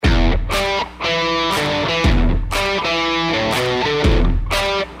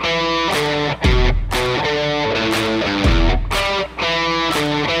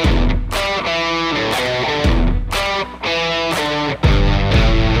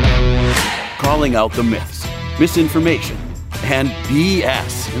calling out the myths, misinformation, and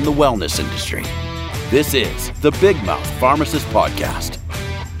BS in the wellness industry. This is the Big Mouth Pharmacist Podcast.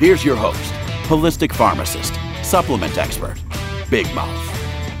 Here's your host, holistic pharmacist, supplement expert, Big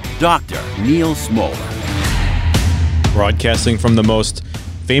Mouth, Dr. Neil Smoller. Broadcasting from the most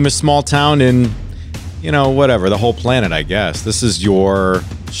famous small town in, the whole planet, I guess. This is your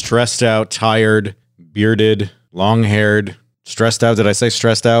stressed out, tired, bearded, long-haired, stressed out. Did I say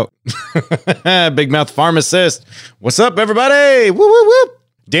stressed out? Big Mouth Pharmacist. What's up, everybody? Woo, woo, woo.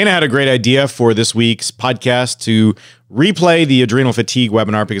 Dana had a great idea for this week's podcast to replay the adrenal fatigue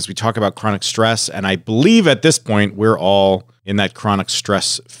webinar because we talk about chronic stress. And I believe at this point, we're all in that chronic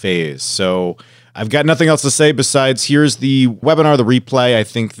stress phase. So I've got nothing else to say besides here's the webinar, the replay. I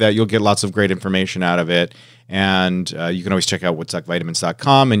think that you'll get lots of great information out of it. And you can always check out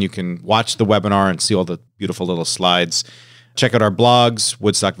woodstockvitamins.com and you can watch the webinar and see all the beautiful little slides. Check out our blogs,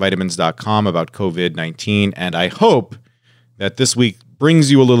 woodstockvitamins.com about COVID-19. And I hope that this week brings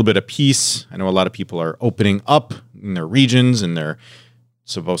you a little bit of peace. I know a lot of people are opening up in their regions and they're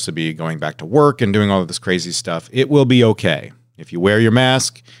supposed to be going back to work and doing all of this crazy stuff. It will be okay. If you wear your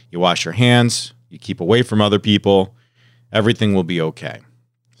mask, you wash your hands, you keep away from other people, everything will be okay.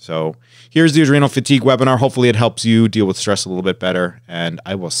 So here's the adrenal fatigue webinar. Hopefully it helps you deal with stress a little bit better. And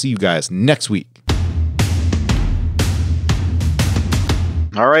I will see you guys next week.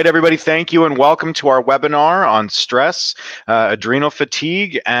 All right, everybody, thank you and welcome to our webinar on stress, adrenal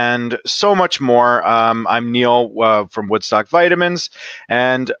fatigue, and so much more. I'm Neil from Woodstock Vitamins,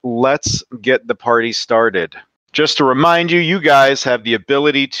 and let's get the party started. Just to remind you, you guys have the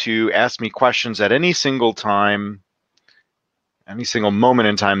ability to ask me questions at any single time, any single moment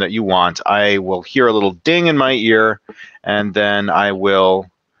in time that you want. I will hear a little ding in my ear, and then I will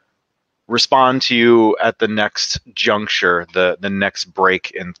respond to you at the next juncture, the next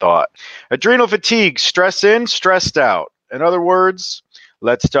break in thought. Adrenal fatigue, stress in, stressed out. In other words,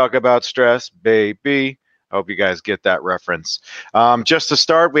 let's talk about stress, baby. I hope you guys get that reference. Just to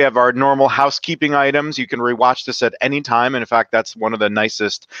start, we have our normal housekeeping items. You can rewatch this at any time. And in fact, that's one of the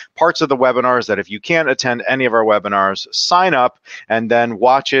nicest parts of the webinar is that if you can't attend any of our webinars, sign up and then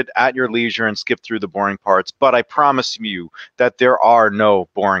watch it at your leisure and skip through the boring parts. But I promise you that there are no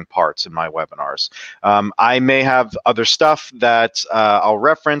boring parts in my webinars. I may have other stuff that I'll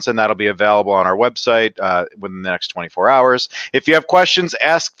reference, and that'll be available on our website within the next 24 hours. If you have questions,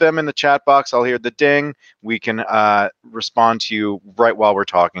 ask them in the chat box. I'll hear the ding. We can respond to you right while we're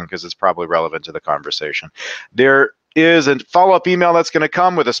talking because it's probably relevant to the conversation. There is a follow-up email that's going to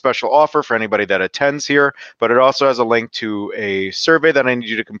come with a special offer for anybody that attends here, but it also has a link to a survey that I need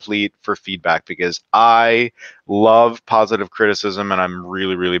you to complete for feedback because I love positive criticism and I'm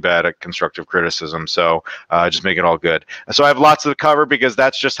really, really bad at constructive criticism. So just make it all good. So I have lots to cover because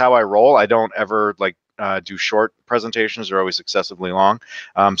that's just how I roll. I don't ever do short presentations. They're always excessively long.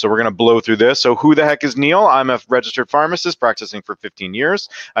 So we're going to blow through this. So who the heck is Neil? I'm a registered pharmacist practicing for 15 years.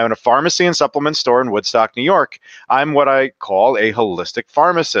 I own a pharmacy and supplement store in Woodstock, New York. I'm what I call a holistic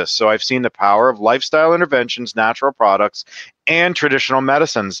pharmacist. So I've seen the power of lifestyle interventions, natural products, and traditional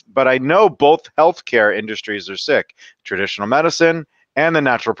medicines. But I know both healthcare industries are sick. Traditional medicine and the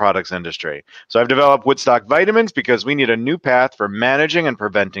natural products industry. So I've developed Woodstock Vitamins because we need a new path for managing and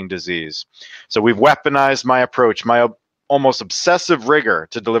preventing disease. So we've weaponized my approach, my almost obsessive rigor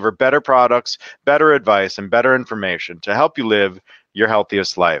to deliver better products, better advice, and better information to help you live your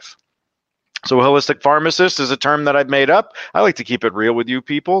healthiest life. So a holistic pharmacist is a term that I've made up. I like to keep it real with you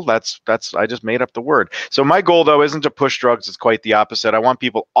people. That's I just made up the word. So my goal, though, isn't to push drugs. It's quite the opposite. I want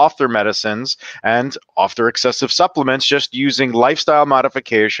people off their medicines and off their excessive supplements, just using lifestyle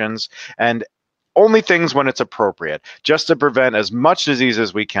modifications and only things when it's appropriate, just to prevent as much disease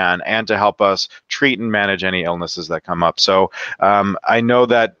as we can and to help us treat and manage any illnesses that come up. So I know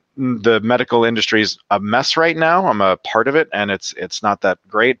that the medical industry is a mess right now. I'm a part of it, and it's not that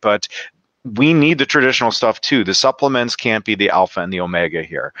great, but we need the traditional stuff too. The supplements can't be the alpha and the omega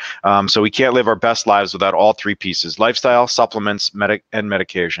here. So we can't live our best lives without all three pieces: lifestyle, supplements, and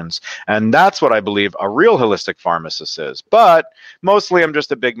medications. And that's what I believe a real holistic pharmacist is. But mostly I'm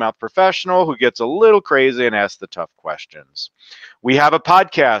just a big mouth professional who gets a little crazy and asks the tough questions. We have a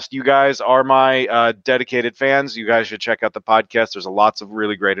podcast. You guys are my dedicated fans. You guys should check out the podcast. There's lots of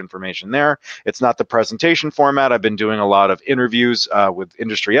really great information there. It's not the presentation format. I've been doing a lot of interviews with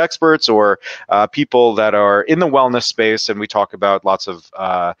industry experts or people that are in the wellness space, and we talk about lots of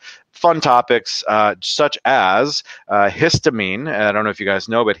fun topics such as histamine. I don't know if you guys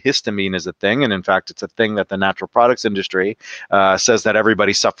know, but histamine is a thing. And in fact, it's a thing that the natural products industry says that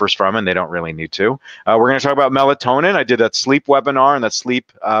everybody suffers from, and they don't really need to. We're going to talk about melatonin. I did that sleep webinar and that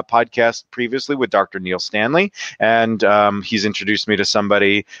sleep podcast previously with Dr. Neil Stanley. And he's introduced me to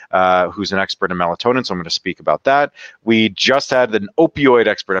somebody who's an expert in melatonin. So I'm going to speak about that. We just had an opioid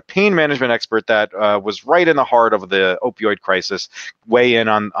expert, a pain management expert that was right in the heart of the opioid crisis, weigh in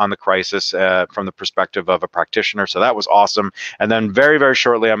on the crisis from the perspective of a practitioner. So that was awesome. And then very, very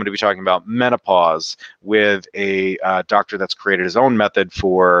shortly, I'm going to be talking about menopause with a doctor that's created his own method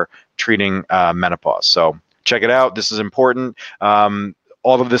for treating menopause. So check it out. This is important.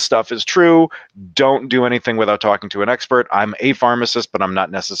 All of this stuff is true. Don't do anything without talking to an expert. I'm a pharmacist, but I'm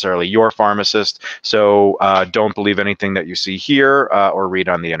not necessarily your pharmacist. So don't believe anything that you see here or read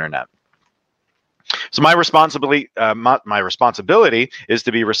on the internet. So my responsibility is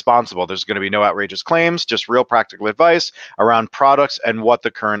to be responsible. There's going to be no outrageous claims, just real practical advice around products and what the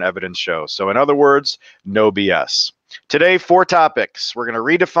current evidence shows. So in other words, no BS. Today, 4 topics. We're going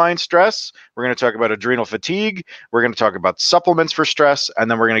to redefine stress. We're going to talk about adrenal fatigue. We're going to talk about supplements for stress. And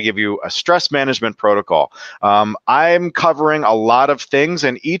then we're going to give you a stress management protocol. I'm covering a lot of things,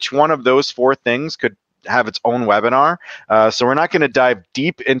 and each one of those 4 things could have its own webinar. So we're not going to dive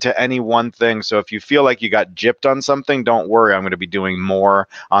deep into any one thing. So if you feel like you got gypped on something, don't worry. I'm going to be doing more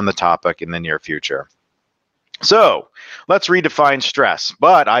on the topic in the near future. So let's redefine stress.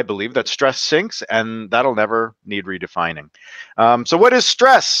 But I believe that stress sinks, and that'll never need redefining. So what is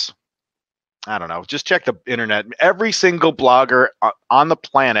stress? I don't know. Just check the internet. Every single blogger on the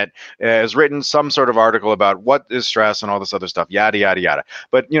planet has written some sort of article about what is stress and all this other stuff, yada, yada, yada.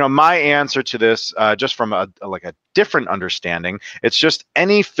 But, my answer to this, just from a different understanding, it's just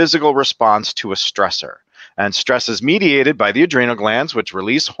any physical response to a stressor. And stress is mediated by the adrenal glands, which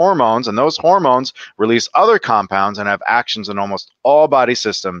release hormones, and those hormones release other compounds and have actions in almost all body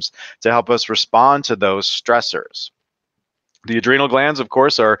systems to help us respond to those stressors. The adrenal glands, of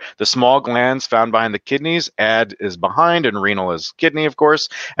course, are the small glands found behind the kidneys. Ad is behind, and renal is kidney, of course.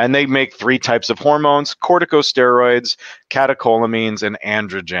 And they make 3 types of hormones: corticosteroids, catecholamines, and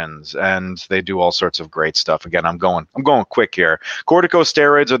androgens. And they do all sorts of great stuff. Again, I'm going quick here.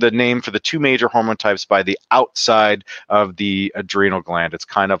 Corticosteroids are the name for the 2 major hormone types by the outside of the adrenal gland. It's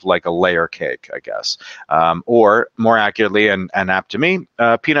kind of like a layer cake, I guess. Or more accurately and apt to me,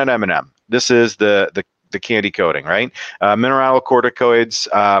 peanut M&M. This is the candy coating, right? Mineralocorticoids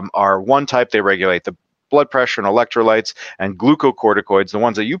are one type. They regulate the blood pressure and electrolytes, and glucocorticoids, the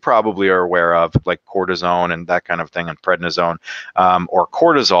ones that you probably are aware of, like cortisone and that kind of thing, and prednisone, or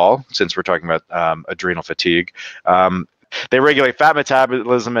cortisol, since we're talking about adrenal fatigue. They regulate fat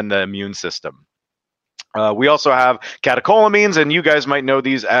metabolism and the immune system. We also have catecholamines, and you guys might know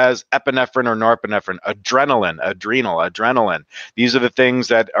these as epinephrine or norepinephrine, adrenaline. These are the things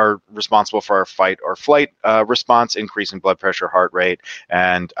that are responsible for our fight or flight response, increasing blood pressure, heart rate,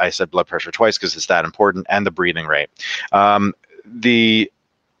 and I said blood pressure twice because it's that important, and the breathing rate. The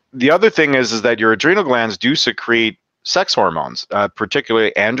other thing is that your adrenal glands do secrete sex hormones,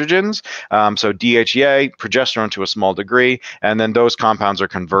 particularly androgens, so DHEA, progesterone to a small degree, and then those compounds are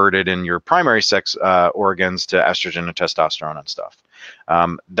converted in your primary sex organs to estrogen and testosterone and stuff.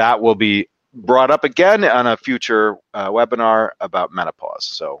 That will be brought up again on a future webinar about menopause.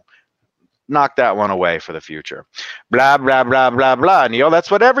 So knock that one away for the future. Blah, blah, blah, blah, blah. Neil, that's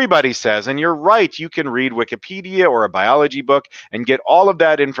what everybody says. And you're right. You can read Wikipedia or a biology book and get all of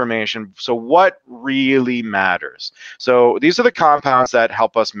that information. So what really matters? So these are the compounds that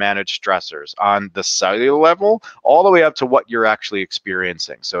help us manage stressors on the cellular level, all the way up to what you're actually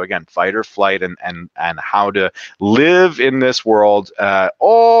experiencing. So again, fight or flight, and how to live in this world,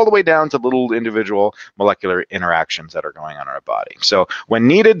 all the way down to little individual molecular interactions that are going on in our body. So when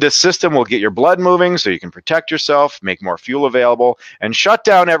needed, this system will get your blood moving so you can protect yourself, make more fuel available, and shut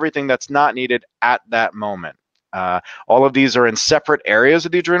down everything that's not needed at that moment. All of these are in separate areas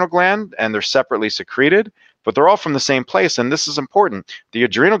of the adrenal gland, and they're separately secreted, but they're all from the same place, and this is important. The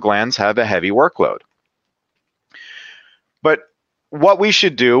adrenal glands have a heavy workload. But what we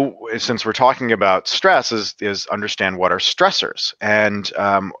should do, since we're talking about stress, is understand what are stressors. And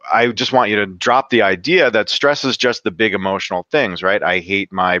I just want you to drop the idea that stress is just the big emotional things, right? I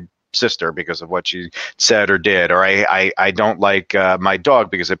hate my sister because of what she said or did, or I don't like my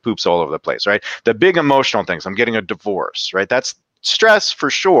dog because it poops all over the place, right? The big emotional things. I'm getting a divorce, right? That's stress for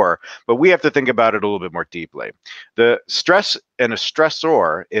sure, but we have to think about it a little bit more deeply. The stress and a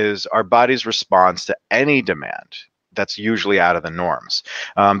stressor is our body's response to any demand. that's usually out of the norms.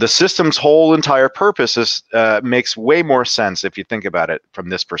 The system's whole entire purpose makes way more sense if you think about it from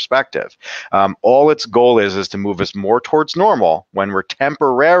this perspective. All its goal is to move us more towards normal when we're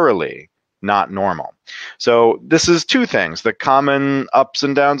temporarily not normal. So this is two things, the common ups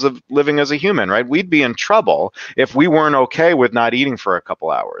and downs of living as a human, right? We'd be in trouble if we weren't okay with not eating for a couple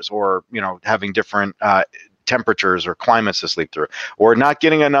hours, or, having different temperatures or climates to sleep through, or not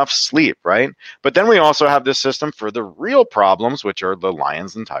getting enough sleep, right? But then we also have this system for the real problems, which are the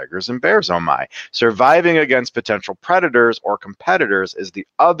lions and tigers and bears, oh my. Surviving against potential predators or competitors is the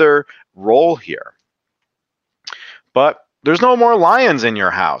other role here. But there's no more lions in your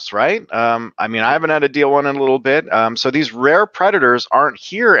house, right? I haven't had to deal one in a little bit. So these rare predators aren't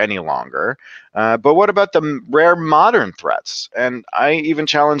here any longer. But what about the rare modern threats? And I even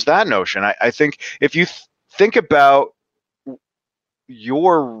challenge that notion. I think if you think about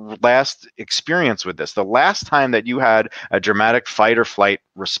your last experience with this, the last time that you had a dramatic fight or flight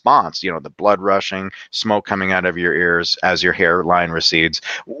response, the blood rushing, smoke coming out of your ears as your hairline recedes,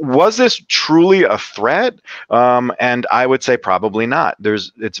 was this truly a threat? And I would say probably not.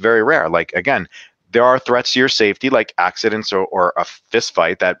 It's very rare. Like, again, there are threats to your safety, like accidents or a fist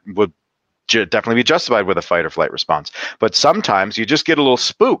fight that would definitely be justified with a fight or flight response. But sometimes you just get a little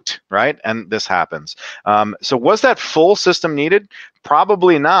spooked, right? And this happens. So was that full system needed?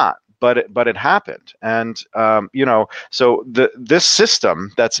 Probably not, but it happened. And, so this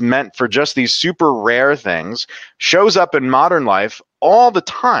system that's meant for just these super rare things shows up in modern life all the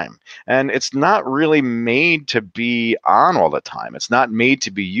time. And it's not really made to be on all the time. It's not made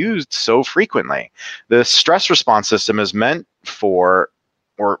to be used so frequently. The stress response system is meant for,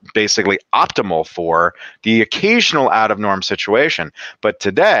 or basically optimal for, the occasional out of norm situation. But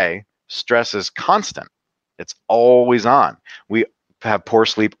today, stress is constant. It's always on. We have poor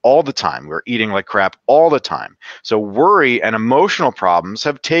sleep all the time. We're eating like crap all the time. So worry and emotional problems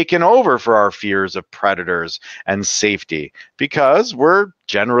have taken over for our fears of predators and safety, because we're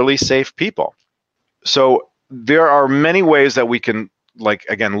generally safe people. So there are many ways that we can,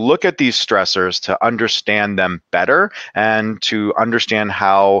 look at these stressors to understand them better, and to understand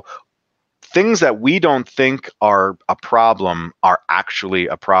how things that we don't think are a problem are actually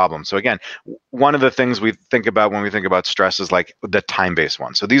a problem. So again, one of the things we think about when we think about stress is like the time-based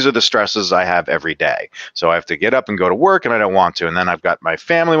one. So these are the stresses I have every day. So I have to get up and go to work, and I don't want to. And then I've got my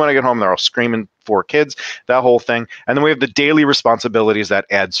family when I get home, they're all screaming, 4 kids, that whole thing. And then we have the daily responsibilities that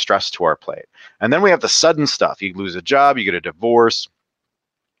add stress to our plate. And then we have the sudden stuff. You lose a job, you get a divorce,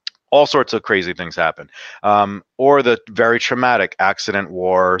 all sorts of crazy things happen. Or the very traumatic accident,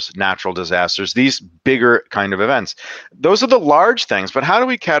 wars, natural disasters, these bigger kind of events. Those are the large things, but how do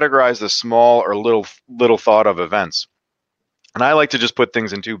we categorize the small or little thought of events? And I like to just put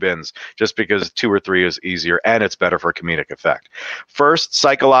things in 2 bins, just because 2 or 3 is easier and it's better for comedic effect. First,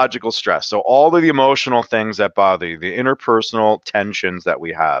 psychological stress. So all of the emotional things that bother you, the interpersonal tensions that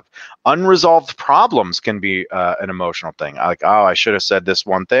we have. Unresolved problems can be an emotional thing. Like, oh, I should have said this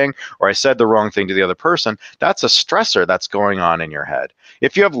one thing, or I said the wrong thing to the other person. That's a stressor that's going on in your head.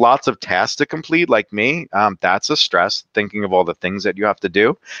 If you have lots of tasks to complete, like me, that's a stress, thinking of all the things that you have to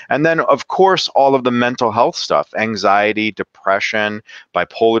do. And then, of course, all of the mental health stuff, anxiety, depression,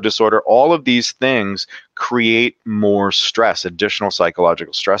 bipolar disorder, all of these things create more stress, additional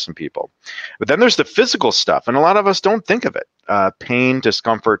psychological stress in people. But then there's the physical stuff, and a lot of us don't think of it. Pain,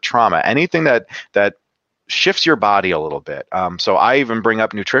 discomfort, trauma, anything that shifts your body a little bit. So I even bring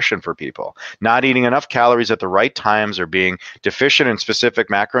up nutrition for people. Not eating enough calories at the right times, or being deficient in specific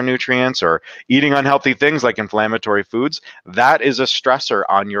macronutrients, or eating unhealthy things like inflammatory foods, that is a stressor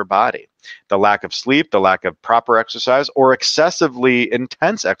on your body. The lack of sleep, the lack of proper exercise, or excessively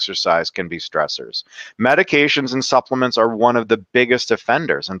intense exercise can be stressors. Medications and supplements are one of the biggest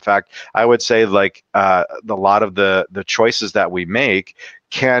offenders. In fact, I would say a lot of the choices that we make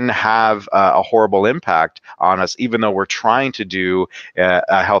can have a horrible impact on us, even though we're trying to do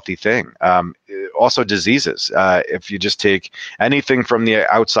a healthy thing. Also diseases. If you just take anything from the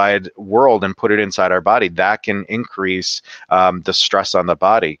outside world and put it inside our body, that can increase the stress on the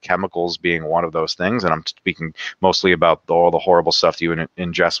body, chemicals being one of those things. And I'm speaking mostly about all the horrible stuff you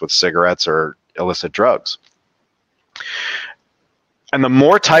ingest with cigarettes or illicit drugs. And the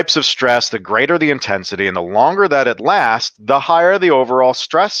more types of stress, the greater the intensity, and the longer that it lasts, the higher the overall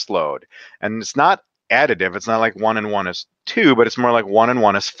stress load. And it's not additive. It's not like 1 and 1 is 2, but it's more like 1 and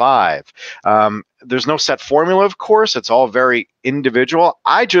 1 is 5. There's no set formula, of course. It's all very individual.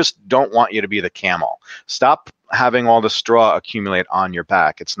 I just don't want you to be the camel. Stop having all the straw accumulate on your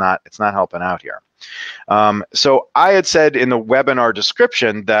back. It's not helping out here. So I had said in the webinar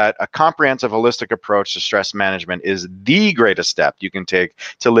description that a comprehensive holistic approach to stress management is the greatest step you can take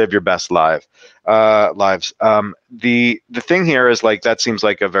to live your best lives. The thing here is, like, that seems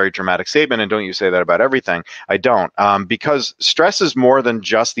like a very dramatic statement, and don't you say that about everything? I don't, because stress is more than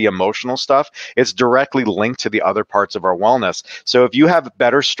just the emotional stuff. It's directly linked to the other parts of our wellness. So if you have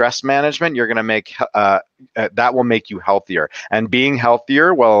better stress management, you're going to make that will make you healthier, and being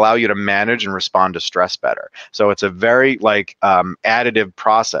healthier will allow you to manage and respond to stress better. So it's a very additive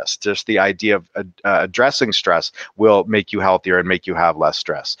process. Just the idea of addressing stress will make you healthier and make you have less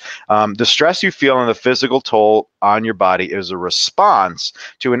stress. The stress you feel and the physical toll on your body is a response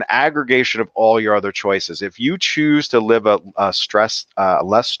to an aggregation of all your other choices. If you choose to live a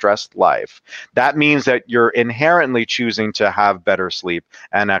less stressed life, that means that you're inherently choosing to have better sleep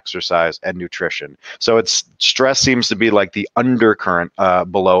and exercise and nutrition. So stress seems to be like the undercurrent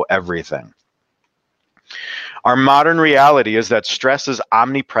below everything. Our modern reality is that stress is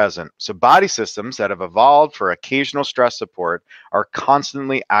omnipresent. So body systems that have evolved for occasional stress support are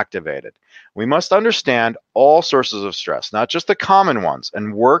constantly activated. We must understand all sources of stress, not just the common ones,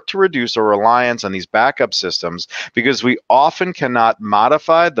 and work to reduce our reliance on these backup systems, because we often cannot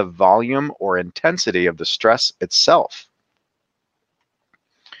modify the volume or intensity of the stress itself.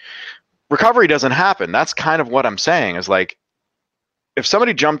 Recovery doesn't happen. That's kind of what I'm saying, is like, if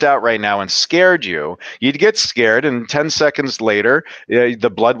somebody jumped out right now and scared you, you'd get scared, and 10 seconds later,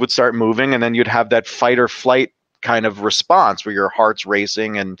 the blood would start moving, and then you'd have that fight or flight kind of response where your heart's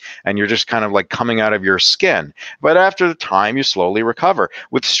racing and you're just kind of like coming out of your skin. But after the time, you slowly recover.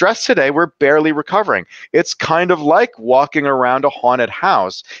 With stress today, we're barely recovering. It's kind of like walking around a haunted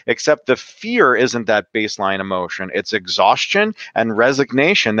house, except the fear isn't that baseline emotion. It's exhaustion and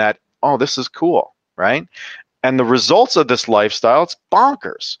resignation that, oh, this is cool, right? And the results of this lifestyle, it's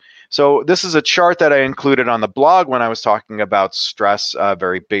bonkers. So this is a chart that I included on the blog when I was talking about stress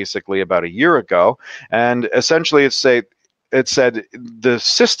very basically about a year ago. And essentially it said the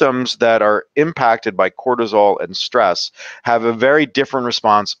systems that are impacted by cortisol and stress have a very different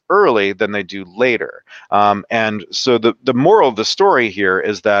response early than they do later. And so the moral of the story here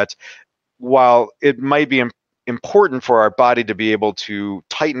is that while it might be important for our body to be able to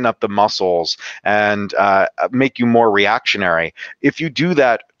tighten up the muscles and make you more reactionary, if you do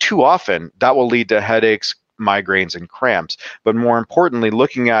that too often, that will lead to headaches, migraines, and cramps. But more importantly,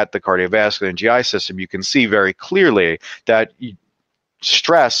 looking at the cardiovascular and GI system, you can see very clearly that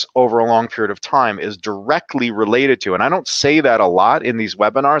stress over a long period of time is directly related to, and I don't say that a lot in these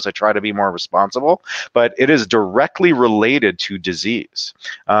webinars, I try to be more responsible, but it is directly related to disease.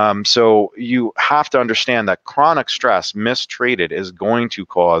 So you have to understand that chronic stress, mistreated, is going to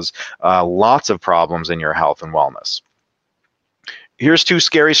cause lots of problems in your health and wellness. Here's two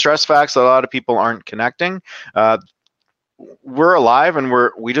scary stress facts that a lot of people aren't connecting. We're alive, and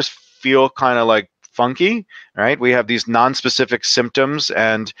we just feel kind of like funky, right? We have these non-specific symptoms,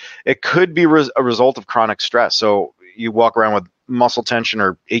 and it could be a result of chronic stress. So you walk around with muscle tension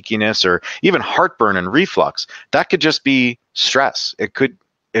or achiness or even heartburn and reflux. That could just be stress. It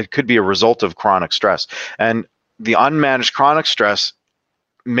could be a result of chronic stress. And the unmanaged chronic stress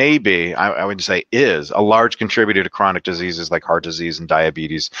maybe, I would say, is a large contributor to chronic diseases like heart disease and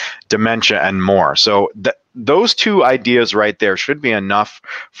diabetes, dementia, and more. So those two ideas right there should be enough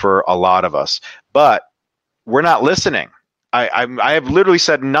for a lot of us. But we're not listening. I have literally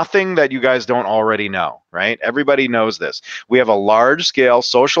said nothing that you guys don't already know, right? Everybody knows this. We have a large-scale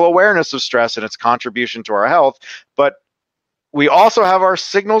social awareness of stress and its contribution to our health, but we also have our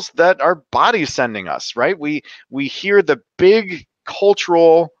signals that our body's sending us, right? We hear the big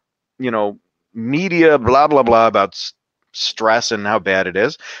cultural, media, blah, blah, blah about stress and how bad it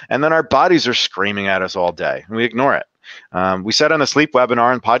is. And then our bodies are screaming at us all day, and we ignore it. We said on the sleep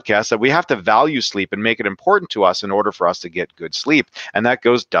webinar and podcast that we have to value sleep and make it important to us in order for us to get good sleep. And that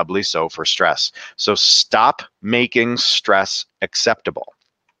goes doubly so for stress. So stop making stress acceptable.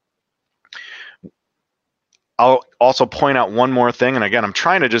 I'll also point out one more thing, and again, I'm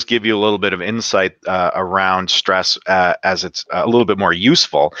trying to just give you a little bit of insight around stress as it's a little bit more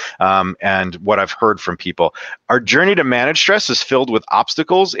useful, and what I've heard from people. Our journey to manage stress is filled with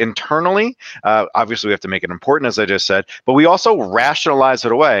obstacles internally. Obviously, we have to make it important, as I just said, but we also rationalize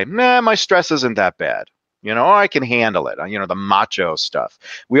it away. Nah, my stress isn't that bad. I can handle it, the macho stuff.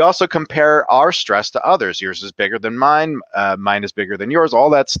 We also compare our stress to others. Yours is bigger than mine. Mine is bigger than yours, all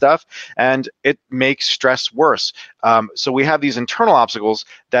that stuff. And it makes stress worse. So we have these internal obstacles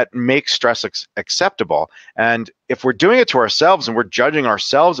that make stress acceptable. And if we're doing it to ourselves and we're judging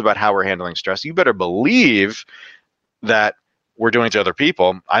ourselves about how we're handling stress, you better believe that we're doing it to other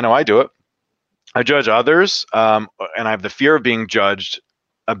people. I know I do it. I judge others, and I have the fear of being judged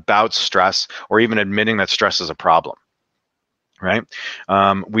about stress or even admitting that stress is a problem. Right?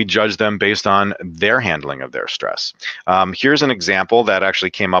 We judge them based on their handling of their stress. Here's an example that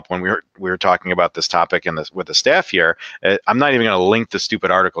actually came up when we were talking about this topic with the staff here. I'm not even going to link the stupid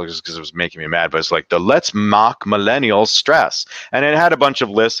article just because it was making me mad, but it's like the "Let's Mock Millennials Stress," and it had a bunch of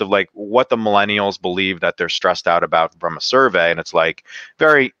lists of like what the millennials believe that they're stressed out about from a survey, and it's like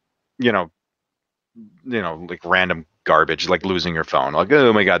very, you know, like random garbage, like losing your phone. Like,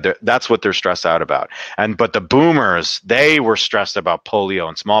 oh my God, that's what they're stressed out about. But the boomers, they were stressed about polio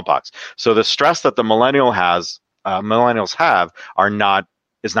and smallpox. So the stress that the millennials have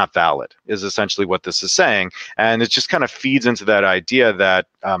is not valid, is essentially what this is saying. And it just kind of feeds into that idea that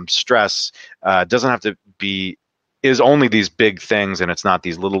stress doesn't have to be, is only these big things, and it's not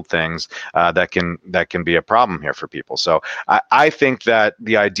these little things that can be a problem here for people. So I think that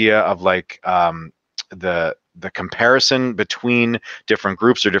the idea of like the comparison between different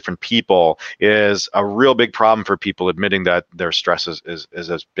groups or different people is a real big problem for people admitting that their stress is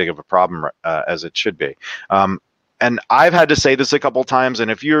as big of a problem as it should be. And I've had to say this a couple times,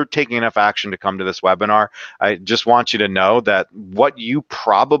 and if you're taking enough action to come to this webinar, I just want you to know that what you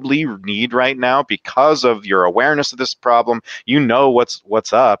probably need right now, because of your awareness of this problem, you know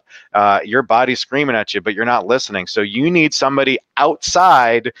what's up. Your body's screaming at you, but you're not listening. So you need somebody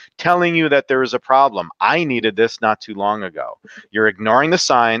outside telling you that there is a problem. I needed this not too long ago. You're ignoring the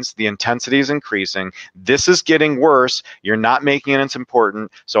signs. The intensity is increasing. This is getting worse. You're not making it as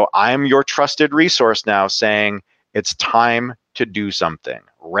important. So I'm your trusted resource now saying, it's time to do something.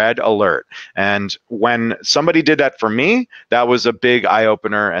 Red alert. And when somebody did that for me, that was a big eye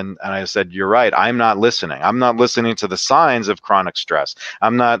opener. And I said, you're right. I'm not listening. I'm not listening to the signs of chronic stress.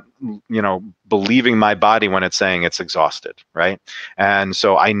 I'm not, believing my body when it's saying it's exhausted. Right. And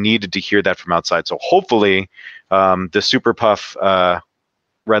so I needed to hear that from outside. So hopefully the Super Puff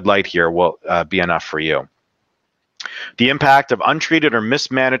red light here will be enough for you. The impact of untreated or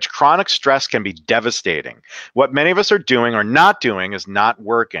mismanaged chronic stress can be devastating. What many of us are doing or not doing is not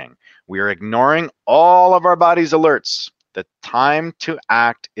working. We are ignoring all of our body's alerts. The time to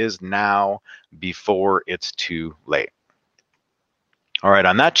act is now before it's too late. All right,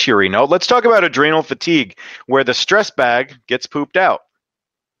 on that cheery note, let's talk about adrenal fatigue, where the stress bag gets pooped out.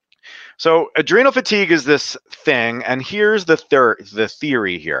 So adrenal fatigue is this thing, and here's the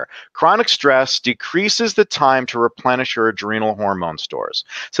theory here. Chronic stress decreases the time to replenish your adrenal hormone stores.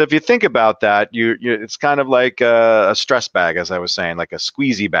 So if you think about that, it's kind of like a stress bag, as I was saying, like a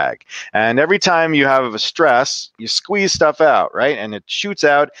squeezy bag. And every time you have a stress, you squeeze stuff out, right? And it shoots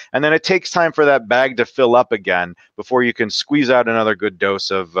out, and then it takes time for that bag to fill up again before you can squeeze out another good dose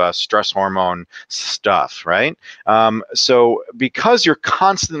of stress hormone stuff, right? So because you're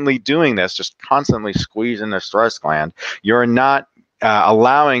constantly doing this, just constantly squeezing the stress gland, you're not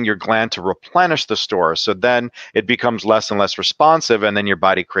allowing your gland to replenish the stores. So then it becomes less and less responsive, and then your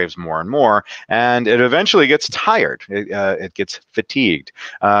body craves more and more, and it eventually gets tired. It gets fatigued.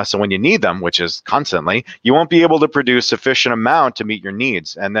 So when you need them, which is constantly, you won't be able to produce sufficient amount to meet your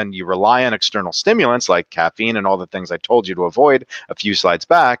needs. And then you rely on external stimulants like caffeine and all the things I told you to avoid a few slides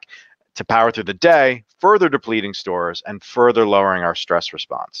back to power through the day, further depleting stores and further lowering our stress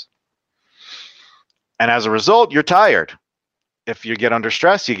response. And as a result, you're tired. If you get under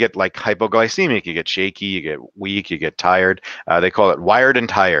stress, you get like hypoglycemic, you get shaky, you get weak, you get tired. They call it wired and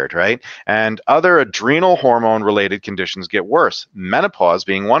tired, right? And other adrenal hormone related conditions get worse, menopause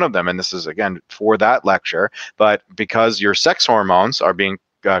being one of them. And this is, again, for that lecture, but because your sex hormones are being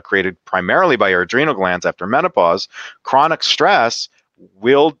created primarily by your adrenal glands after menopause, chronic stress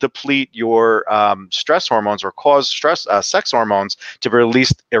will deplete your stress hormones or cause sex hormones to be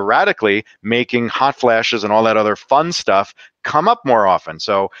released erratically, making hot flashes and all that other fun stuff come up more often.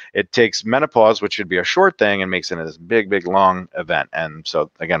 So it takes menopause, which should be a short thing, and makes it this big, big, long event. And so,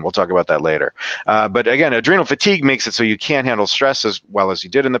 again, we'll talk about that later. But again, adrenal fatigue makes it so you can't handle stress as well as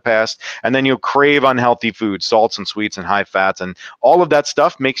you did in the past. And then you'll crave unhealthy foods, salts and sweets and high fats. And all of that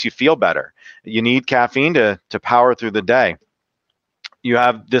stuff makes you feel better. You need caffeine to power through the day. You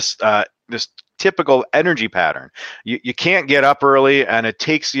have this typical energy pattern. You can't get up early, and it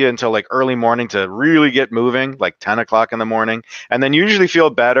takes you until like early morning to really get moving, like 10 o'clock in the morning. And then you usually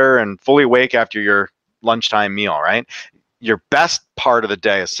feel better and fully awake after your lunchtime meal, right? Your best part of the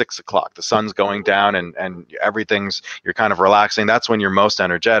day is 6 o'clock. The sun's going down and you're kind of relaxing. That's when you're most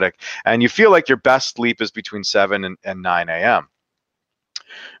energetic. And you feel like your best sleep is between 7 and 9 a.m.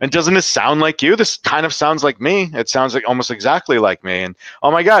 And doesn't this sound like you? This kind of sounds like me. It sounds like almost exactly like me. And oh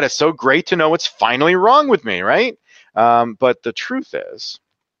my God, it's so great to know what's finally wrong with me, right? But the truth is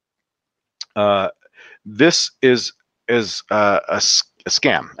Uh, this is a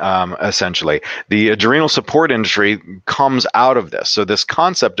scam, essentially. The adrenal support industry comes out of this. So this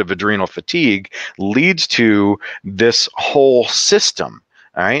concept of adrenal fatigue leads to this whole system.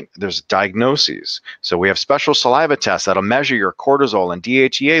 All right, there's diagnoses. So we have special saliva tests that'll measure your cortisol and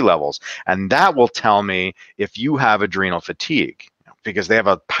DHEA levels, and that will tell me if you have adrenal fatigue, because they have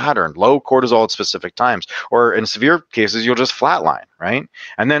a pattern, low cortisol at specific times, or in severe cases, you'll just flatline, right?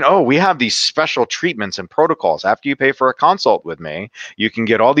 And then, oh, we have these special treatments and protocols. After you pay for a consult with me, you can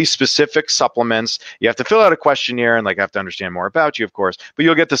get all these specific supplements. You have to fill out a questionnaire and have to understand more about you, of course, but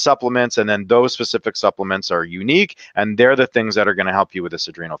you'll get the supplements, and then those specific supplements are unique, and they're the things that are going to help you with this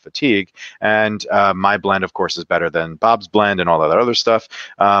adrenal fatigue. And my blend, of course, is better than Bob's blend and all that other stuff.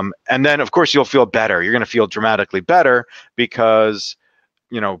 And then, of course, you'll feel better. You're going to feel dramatically better because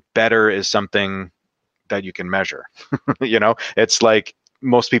better is something that you can measure. It's like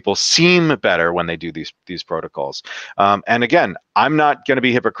most people seem better when they do these protocols. And again, I'm not going to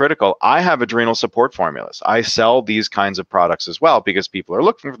be hypocritical. I have adrenal support formulas. I sell these kinds of products as well because people are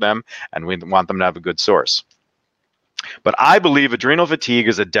looking for them and we want them to have a good source. But I believe adrenal fatigue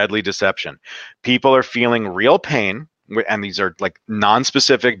is a deadly deception. People are feeling real pain, and these are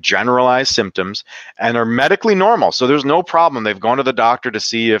non-specific generalized symptoms and are medically normal. So there's no problem. They've gone to the doctor to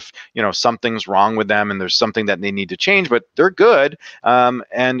see if, something's wrong with them and there's something that they need to change, but they're good.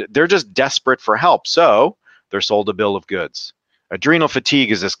 And they're just desperate for help. So they're sold a bill of goods. Adrenal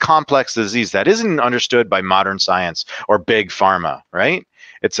fatigue is this complex disease that isn't understood by modern science or big pharma, right?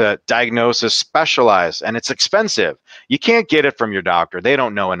 It's a diagnosis specialized and it's expensive. You can't get it from your doctor. They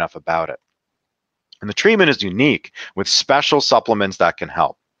don't know enough about it. And the treatment is unique with special supplements that can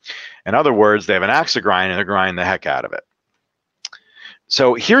help. In other words, they have an axe to grind and they're grinding the heck out of it.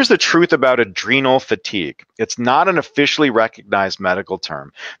 So here's the truth about adrenal fatigue. It's not an officially recognized medical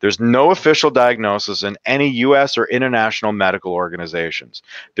term. There's no official diagnosis in any US or international medical organizations.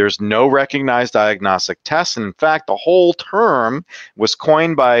 There's no recognized diagnostic tests. And in fact, the whole term was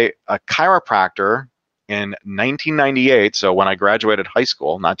coined by a chiropractor in 1998, so when I graduated high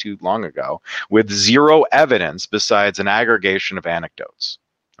school, not too long ago, with zero evidence besides an aggregation of anecdotes,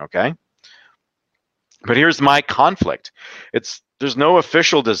 okay? But here's my conflict. There's no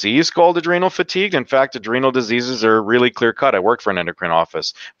official disease called adrenal fatigue. In fact, adrenal diseases are really clear-cut. I worked for an endocrine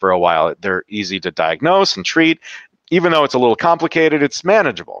office for a while. They're easy to diagnose and treat. Even though it's a little complicated, it's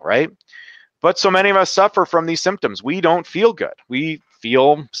manageable, right? But so many of us suffer from these symptoms. We don't feel good. We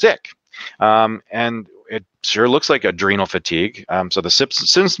feel sick. And it sure looks like adrenal fatigue. So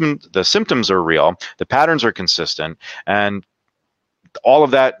the symptoms are real, the patterns are consistent, and all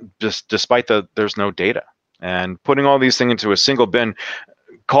of that just despite there's no data. And putting all these things into a single bin,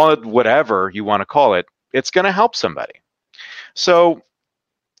 call it whatever you want to call it, it's going to help somebody. So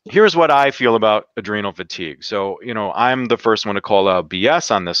here's what I feel about adrenal fatigue. So, I'm the first one to call out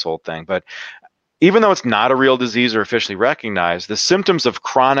BS on this whole thing, but even though it's not a real disease or officially recognized, the symptoms of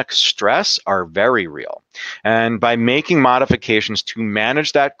chronic stress are very real. And by making modifications to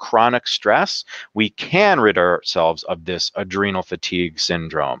manage that chronic stress, we can rid ourselves of this adrenal fatigue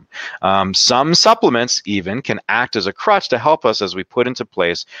syndrome. Some supplements even can act as a crutch to help us as we put into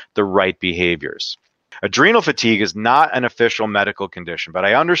place the right behaviors. Adrenal fatigue is not an official medical condition, but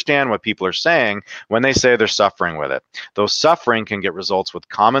I understand what people are saying when they say they're suffering with it. Though suffering can get results with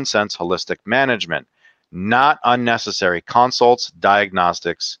common sense holistic management, not unnecessary consults,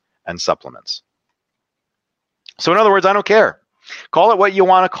 diagnostics, and supplements. So in other words, I don't care. Call it what you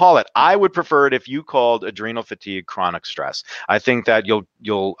want to call it. I would prefer it if you called adrenal fatigue chronic stress. I think that you'll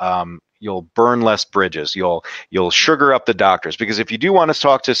burn less bridges. You'll sugar up the doctors, because if you do want to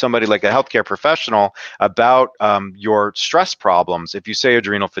talk to somebody like a healthcare professional about your stress problems, if you say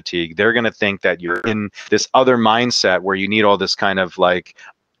adrenal fatigue, they're going to think that you're in this other mindset where you need all this kind of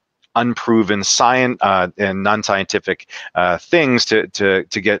unproven science and non-scientific things to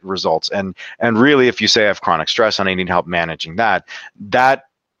get results. And really, if you say I have chronic stress and I need help managing that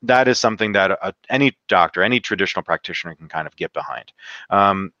is something that any doctor, any traditional practitioner can kind of get behind.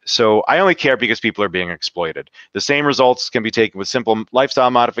 So I only care because people are being exploited. The same results can be taken with simple lifestyle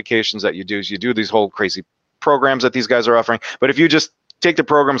modifications that you do. You do these whole crazy programs that these guys are offering. But if you just take the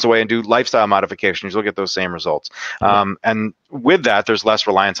programs away and do lifestyle modifications, you'll get those same results. And with that, there's less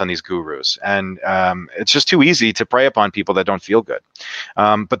reliance on these gurus. And it's just too easy to prey upon people that don't feel good.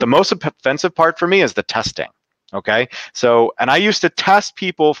 But the most offensive part for me is the testing. Okay. So, and I used to test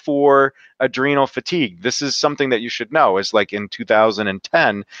people for adrenal fatigue. This is something that you should know. Is like in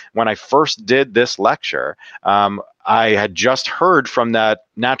 2010, when I first did this lecture, I had just heard from that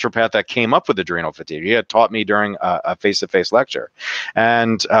naturopath that came up with adrenal fatigue. He had taught me during a face-to-face lecture.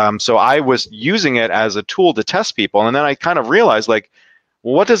 And so I was using it as a tool to test people. And then I kind of realized, like,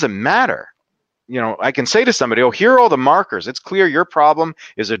 well, what does it matter? I can say to somebody, oh, here are all the markers. It's clear your problem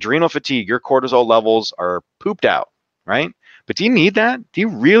is adrenal fatigue. Your cortisol levels are pooped out, right? But do you need that? Do you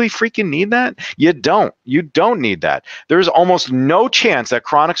really freaking need that? You don't. You don't need that. There's almost no chance that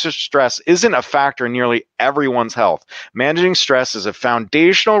chronic stress isn't a factor in nearly everyone's health. Managing stress is a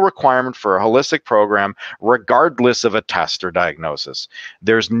foundational requirement for a holistic program, regardless of a test or diagnosis.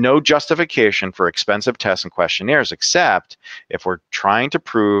 There's no justification for expensive tests and questionnaires, except if we're trying to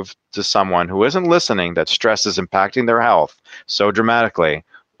prove to someone who isn't listening that stress is impacting their health so dramatically,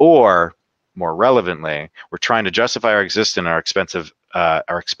 or more relevantly, we're trying to justify our existence and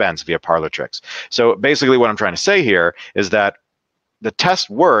our expense via parlor tricks. So basically what I'm trying to say here is that the tests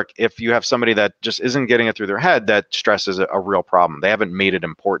work if you have somebody that just isn't getting it through their head that stress is a real problem. They haven't made it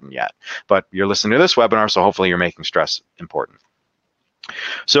important yet. But you're listening to this webinar, so hopefully you're making stress important.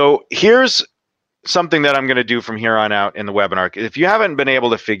 So here's something that I'm going to do from here on out in the webinar. If you haven't been able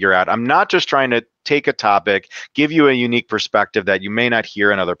to figure out, I'm not just trying to take a topic, give you a unique perspective that you may not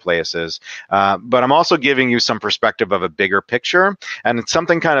hear in other places, but I'm also giving you some perspective of a bigger picture. And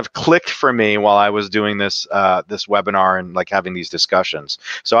something kind of clicked for me while I was doing this this webinar and like having these discussions.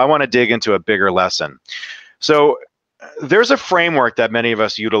 So I want to dig into a bigger lesson. So there's a framework that many of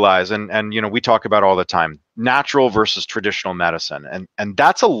us utilize, and we talk about all the time: natural versus traditional medicine, and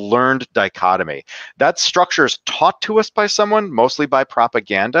that's a learned dichotomy. That structure is taught to us by someone, mostly by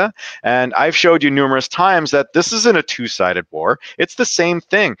propaganda, and I've showed you numerous times that this isn't a two-sided war. It's the same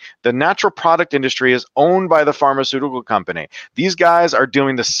thing. The natural product industry is owned by the pharmaceutical company. These guys are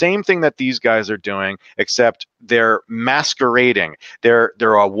doing the same thing that these guys are doing, except they're masquerading. They're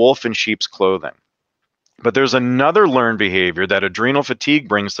a wolf in sheep's clothing. But there's another learned behavior that adrenal fatigue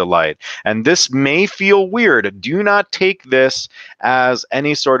brings to light. And this may feel weird. Do not take this as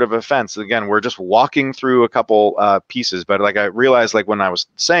any sort of offense. Again, we're just walking through a couple pieces. But like I realized, like when I was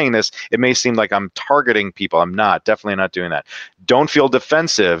saying this, it may seem like I'm targeting people. I'm not. Definitely not doing that. Don't feel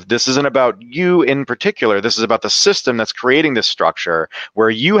defensive. This isn't about you in particular. This is about the system that's creating this structure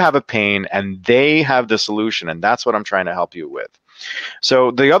where you have a pain and they have the solution. And that's what I'm trying to help you with. So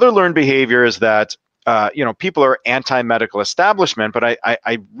the other learned behavior is that people are anti-medical establishment, but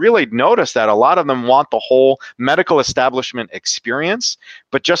I really noticed that a lot of them want the whole medical establishment experience,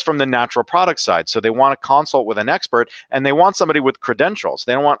 but just from the natural product side. So they want to consult with an expert, and they want somebody with credentials.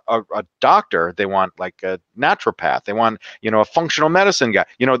 They don't want a doctor. They want like a naturopath. They want, a functional medicine guy.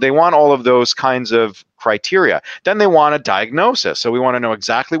 They want all of those kinds of criteria. Then they want a diagnosis. So we want to know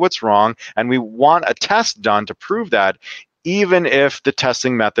exactly what's wrong, and we want a test done to prove that, even if the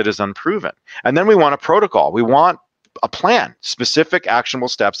testing method is unproven. And then we want a protocol. We want a plan, specific actionable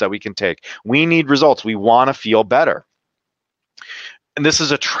steps that we can take. We need results. We want to feel better. And this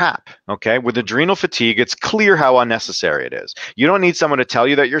is a trap, okay? With adrenal fatigue, it's clear how unnecessary it is. You don't need someone to tell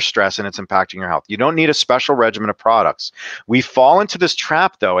you that you're stressed and it's impacting your health. You don't need a special regimen of products. We fall into this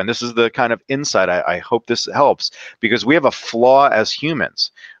trap, though, and this is the kind of insight. I hope this helps, because we have a flaw as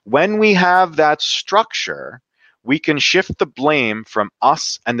humans. When we have that structure, we can shift the blame from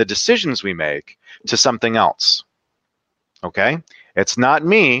us and the decisions we make to something else. Okay? It's not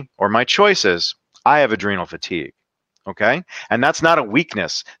me or my choices. I have adrenal fatigue. Okay? And that's not a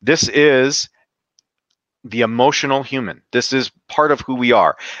weakness. This is the emotional human. This is part of who we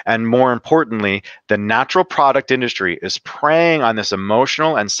are. And more importantly, the natural product industry is preying on this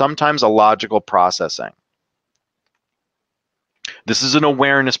emotional and sometimes illogical processing. This is an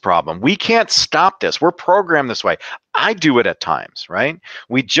awareness problem. We can't stop this. We're programmed this way. I do it at times, right?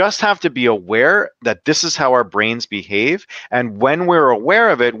 We just have to be aware that this is how our brains behave. And when we're aware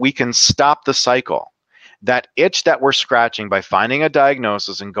of it, we can stop the cycle. That itch that we're scratching by finding a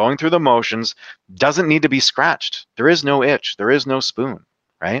diagnosis and going through the motions doesn't need to be scratched. There is no itch. There is no spoon,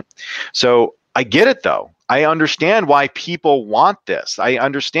 right? So I get it, though. I understand why people want this. I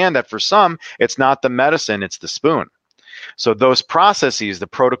understand that for some, it's not the medicine, it's the spoon. So those processes, the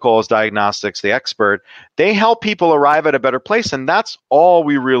protocols, diagnostics, the expert, they help people arrive at a better place, and that's all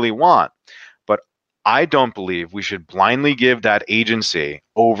we really want. But I don't believe we should blindly give that agency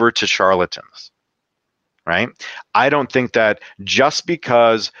over to charlatans, right? I don't think that just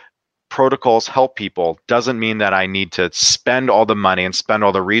because protocols help people doesn't mean that I need to spend all the money and spend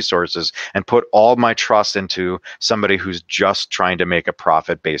all the resources and put all my trust into somebody who's just trying to make a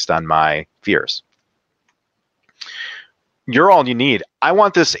profit based on my fears. you're all you need. I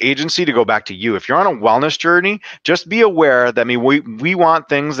want this agency to go back to you. If you're on a wellness journey, just be aware that we want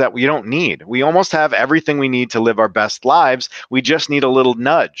things that we don't need. We almost have everything we need to live our best lives. We just need a little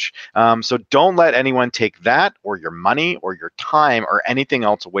nudge. So don't let anyone take that or your money or your time or anything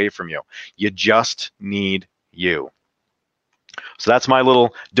else away from you. You just need you. So that's my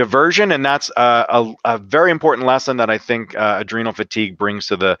little diversion, and that's a very important lesson that I think adrenal fatigue brings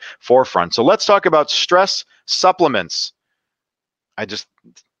to the forefront. So let's talk about stress supplements. A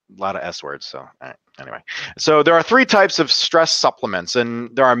lot of S words. So anyway, so there are 3 types of stress supplements,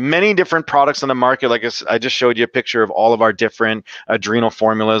 and there are many different products on the market. Like I just showed you a picture of all of our different adrenal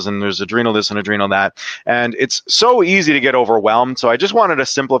formulas, and there's adrenal this and adrenal that. And it's so easy to get overwhelmed. So I just wanted to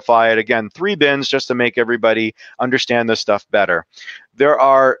simplify it. Again, 3 bins just to make everybody understand this stuff better. There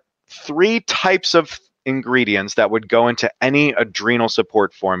are 3 types of ingredients that would go into any adrenal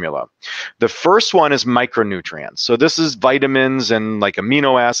support formula. The first one is micronutrients. So this is vitamins and like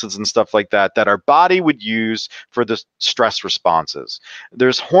amino acids and stuff like that that our body would use for the stress responses.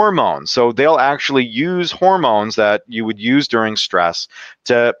 There's hormones. So they'll actually use hormones that you would use during stress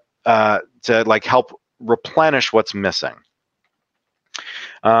to like help replenish what's missing.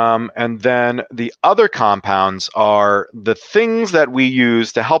 And then the other compounds are the things that we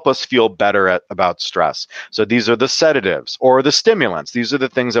use to help us feel better about stress. So these are the sedatives or the stimulants. These are the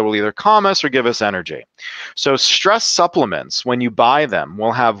things that will either calm us or give us energy. So stress supplements, when you buy them,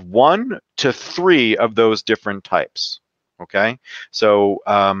 will have 1 to 3 of those different types. Okay, so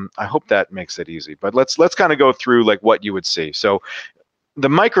I hope that makes it easy. But let's kind of go through like what you would see. So the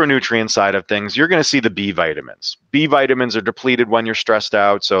micronutrient side of things, you're going to see the B vitamins. B vitamins are depleted when you're stressed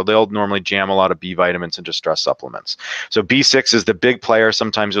out, so they'll normally jam a lot of B vitamins into stress supplements. So B6 is the big player.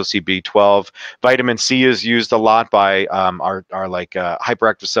 Sometimes you'll see B12. Vitamin C is used a lot by our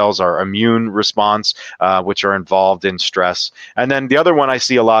hyperactive cells, our immune response, which are involved in stress. And then the other one I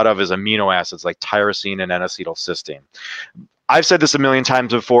see a lot of is amino acids like tyrosine and N-acetylcysteine. I've said this a million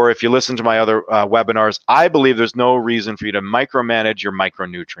times before. If you listen to my other webinars, I believe there's no reason for you to micromanage your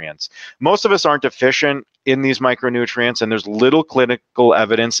micronutrients. Most of us aren't deficient in these micronutrients, and there's little clinical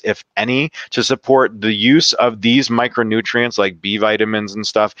evidence, if any, to support the use of these micronutrients like B vitamins and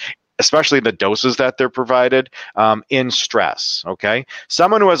stuff, especially the doses that they're provided in stress, okay?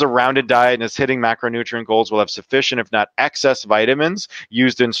 Someone who has a rounded diet and is hitting macronutrient goals will have sufficient, if not excess, vitamins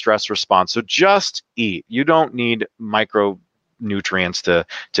used in stress response. So just eat. You don't need micronutrients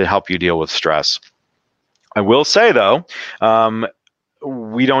to help you deal with stress. I will say, though,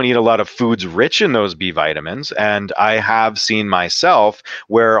 we don't eat a lot of foods rich in those B vitamins, and I have seen myself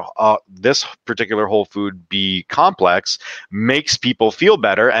where this particular whole food B complex makes people feel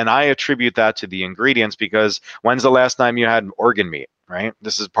better, and I attribute that to the ingredients, because when's the last time you had organ meat? Right?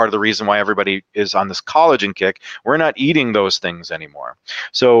 This is part of the reason why everybody is on this collagen kick. We're not eating those things anymore.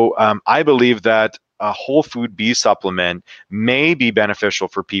 So I believe that a whole food B supplement may be beneficial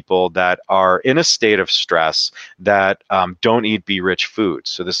for people that are in a state of stress that don't eat B-rich foods.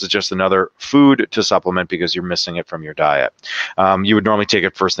 So this is just another food to supplement because you're missing it from your diet. You would normally take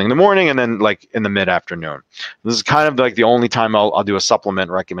it first thing in the morning and then like in the mid-afternoon. This is kind of like the only time I'll do a supplement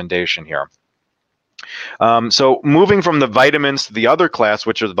recommendation here. So moving from the vitamins to the other class,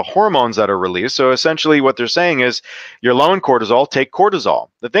 which are the hormones that are released. So essentially what they're saying is you're low in cortisol, take cortisol.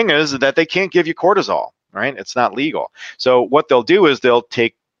 The thing is that they can't give you cortisol, right? It's not legal. So what they'll do is they'll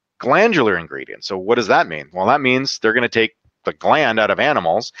take glandular ingredients. So what does that mean? Well, that means they're going to take the gland out of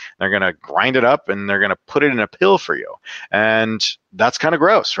animals, they're going to grind it up, and they're going to put it in a pill for you. And that's kind of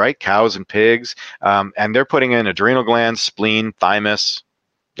gross, right? Cows and pigs. And they're putting in adrenal glands, spleen, thymus.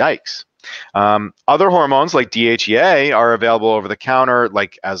 Yikes. Other hormones like DHEA are available over the counter,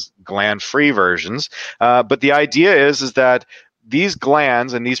 like as gland-free versions. But the idea is that these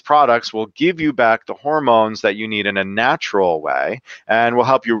glands and these products will give you back the hormones that you need in a natural way and will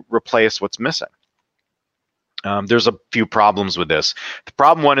help you replace what's missing. There's a few problems with this. The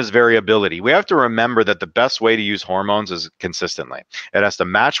problem one is variability. We have to remember that the best way to use hormones is consistently. It has to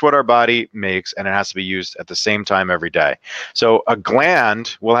match what our body makes, and it has to be used at the same time every day. So a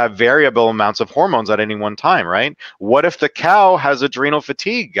gland will have variable amounts of hormones at any one time, right? What if the cow has adrenal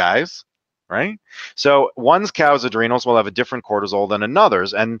fatigue, guys? Right? So one cow's adrenals will have a different cortisol than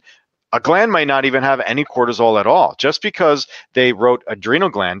another's, and a gland might not even have any cortisol at all. Just because they wrote adrenal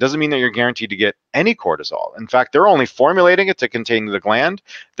gland doesn't mean that you're guaranteed to get any cortisol. In fact, they're only formulating it to contain the gland.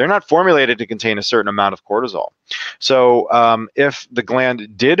 They're not formulated to contain a certain amount of cortisol. So if the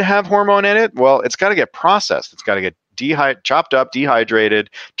gland did have hormone in it, well, it's got to get processed. It's got to get chopped up, dehydrated,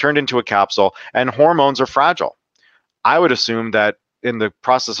 turned into a capsule, and hormones are fragile. I would assume that in the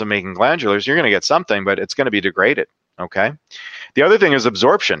process of making glandulars, you're going to get something, but it's going to be degraded. Okay. The other thing is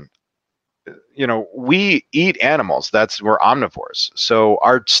absorption. We eat animals. We're omnivores. So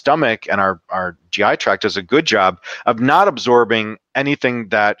our stomach and our GI tract does a good job of not absorbing anything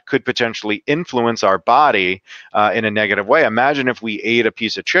that could potentially influence our body in a negative way. Imagine if we ate a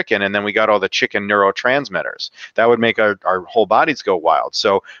piece of chicken and then we got all the chicken neurotransmitters. That would make our whole bodies go wild.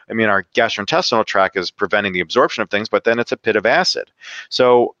 So, our gastrointestinal tract is preventing the absorption of things, but then it's a pit of acid.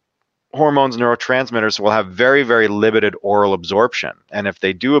 So hormones, neurotransmitters will have very, very limited oral absorption. And if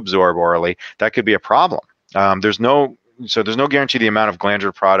they do absorb orally, that could be a problem. There's no guarantee the amount of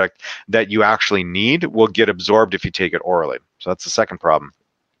glandular product that you actually need will get absorbed if you take it orally. So that's the second problem.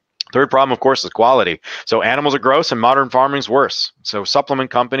 Third problem, of course, is quality. So animals are gross and modern farming is worse. So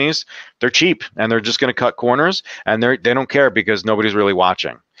supplement companies, they're cheap and they're just going to cut corners, and they don't care because nobody's really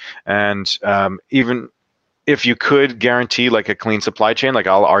watching. And even if you could guarantee like a clean supply chain, like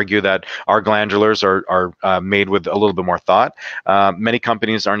I'll argue that our glandulars are made with a little bit more thought. Many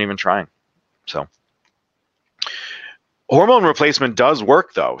companies aren't even trying. So hormone replacement does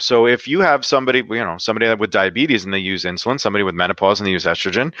work though. So if you have somebody with diabetes and they use insulin, somebody with menopause and they use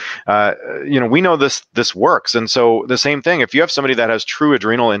estrogen, we know this works. And so the same thing, if you have somebody that has true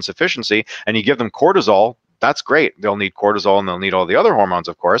adrenal insufficiency and you give them cortisol, that's great. They'll need cortisol and they'll need all the other hormones,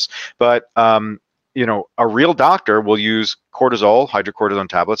 of course. But a real doctor will use cortisol, hydrocortisone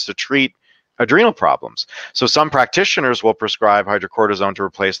tablets to treat adrenal problems. So some practitioners will prescribe hydrocortisone to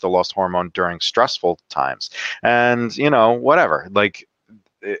replace the lost hormone during stressful times. And, whatever, like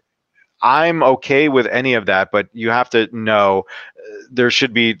I'm okay with any of that, but you have to know there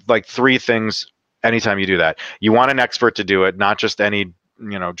should be like three things anytime you do that. You want an expert to do it, not just any,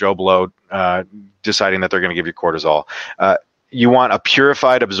 Joe Blow deciding that they're going to give you cortisol. You want a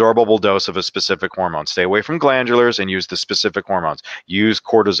purified, absorbable dose of a specific hormone. Stay away from glandulars and use the specific hormones. Use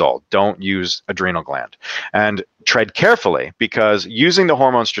cortisol. Don't use adrenal gland. And tread carefully, because using the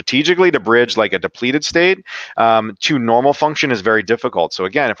hormone strategically to bridge like a depleted state to normal function is very difficult. So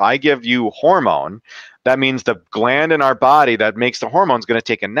again, if I give you hormone, that means the gland in our body that makes the hormone is going to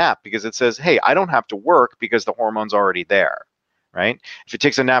take a nap because it says, hey, I don't have to work because the hormone's already there. Right? If it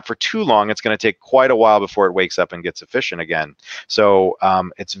takes a nap for too long, it's going to take quite a while before it wakes up and gets efficient again. So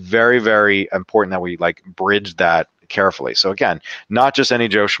it's very, very important that we like bridge that carefully. So again, not just any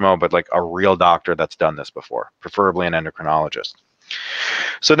Joe Schmo, but like a real doctor that's done this before, preferably an endocrinologist.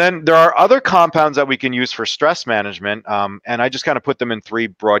 So then there are other compounds that we can use for stress management, and I just kind of put them in three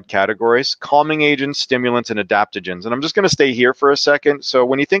broad categories: calming agents, stimulants, and adaptogens. And I'm just going to stay here for a second. So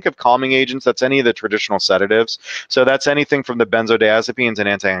when you think of calming agents, that's any of the traditional sedatives. So that's anything from the benzodiazepines and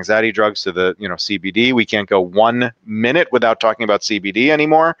anti-anxiety drugs to the CBD. We can't go 1 minute without talking about CBD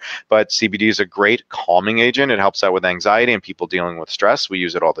anymore, but CBD is a great calming agent. It helps out with anxiety and people dealing with stress. We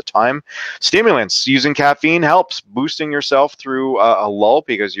use it all the time. Stimulants, using caffeine helps, boosting yourself through a lull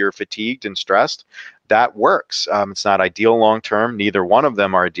because you're fatigued and stressed. That works. It's not ideal long term. Neither one of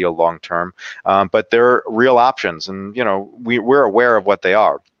them are ideal long term, but they're real options, and we're aware of what they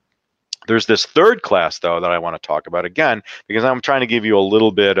are. There's this third class, though, that I want to talk about again because I'm trying to give you a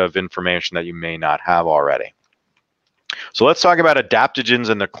little bit of information that you may not have already. So let's talk about adaptogens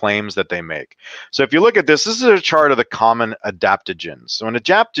and the claims that they make. So if you look at this is a chart of the common adaptogens. So an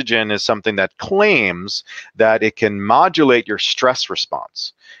adaptogen is something that claims that it can modulate your stress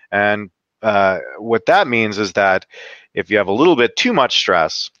response. And what that means is that if you have a little bit too much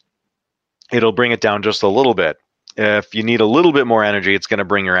stress, it'll bring it down just a little bit. If you need a little bit more energy, it's going to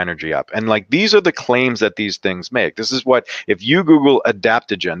bring your energy up. And like these are the claims that these things make. This is what, if you Google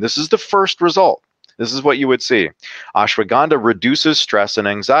adaptogen, this is the first result. This is what you would see. Ashwagandha reduces stress and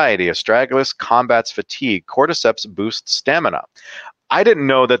anxiety. Astragalus combats fatigue. Cordyceps boosts stamina. I didn't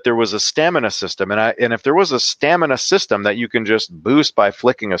know that there was a stamina system. And if there was a stamina system that you can just boost by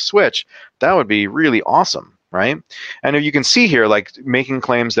flicking a switch, that would be really awesome, right? And you can see here, like making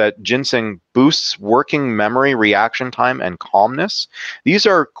claims that ginseng boosts working memory, reaction time, and calmness. These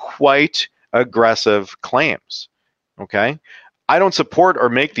are quite aggressive claims, okay? I don't support or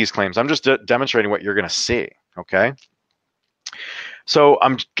make these claims. I'm just demonstrating what you're going to see, okay? So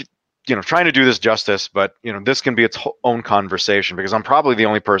I'm trying to do this justice, but this can be its own conversation because I'm probably the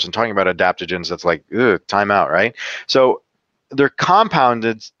only person talking about adaptogens that's like, time out, right? So they're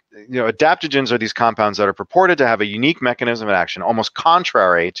compounded. Adaptogens are these compounds that are purported to have a unique mechanism of action, almost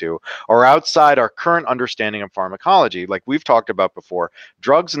contrary to or outside our current understanding of pharmacology. Like we've talked about before,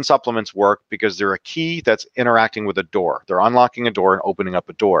 drugs and supplements work because they're a key that's interacting with a door. They're unlocking a door and opening up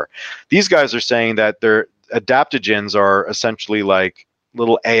a door. These guys are saying that their adaptogens are essentially like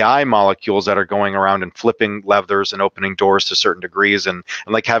little AI molecules that are going around and flipping levers and opening doors to certain degrees and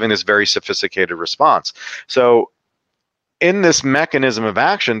like having this very sophisticated response. So in this mechanism of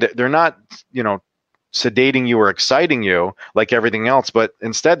action, they're not, sedating you or exciting you like everything else, but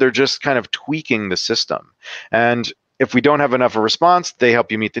instead they're just kind of tweaking the system. And if we don't have enough of a response, they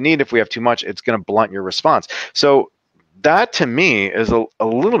help you meet the need. If we have too much, it's going to blunt your response. So that to me is a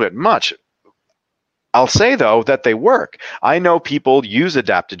little bit much. I'll say, though, that they work. I know people use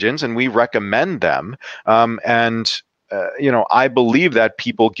adaptogens and we recommend them. I believe that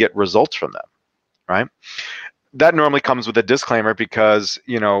people get results from them, right? That normally comes with a disclaimer because,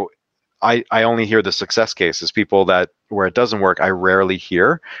 I only hear the success cases, people that where it doesn't work, I rarely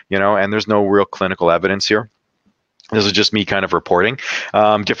hear, and there's no real clinical evidence here. This is just me kind of reporting.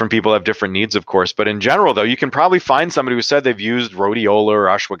 Different people have different needs, of course. But in general, though, you can probably find somebody who said they've used rhodiola or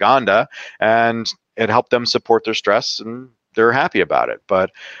ashwagandha and it helped them support their stress and they're happy about it.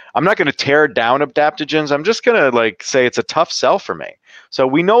 But I'm not going to tear down adaptogens. I'm just going to say it's a tough sell for me. So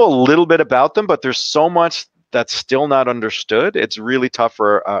we know a little bit about them, but there's so much that's still not understood. It's really tough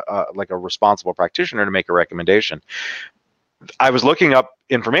for a responsible practitioner to make a recommendation. I was looking up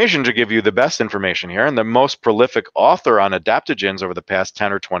information to give you the best information here, and the most prolific author on adaptogens over the past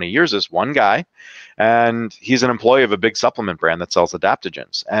 10 or 20 years is one guy, and he's an employee of a big supplement brand that sells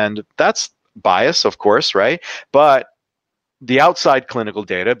adaptogens. And that's bias, of course, right? But the outside clinical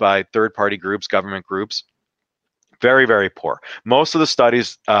data by third-party groups, government groups, very, very poor. Most of the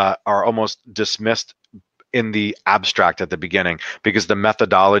studies are almost dismissed in the abstract at the beginning because the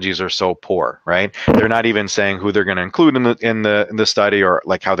methodologies are so poor, right? They're not even saying who they're going to include in the study or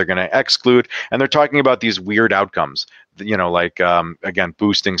how they're going to exclude, and they're talking about these weird outcomes, again,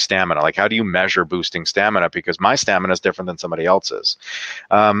 boosting stamina. How do you measure boosting stamina? Because my stamina is different than somebody else's.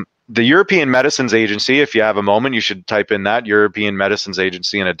 The European Medicines Agency, if you have a moment, you should type in that, European Medicines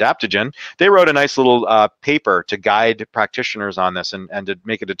Agency and adaptogen. They wrote a nice little paper to guide practitioners on this and to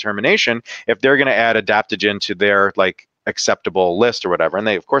make a determination if they're going to add adaptogen to their acceptable list or whatever. And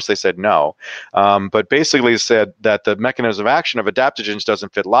of course they said no, but basically said that the mechanism of action of adaptogens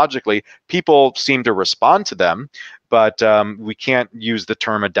doesn't fit logically. People seem to respond to them, but we can't use the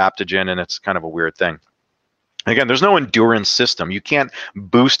term adaptogen, and it's kind of a weird thing. Again, there's no endurance system. You can't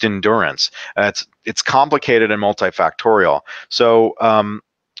boost endurance. It's complicated and multifactorial. So,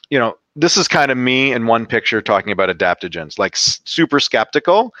 this is kind of me in one picture talking about adaptogens, super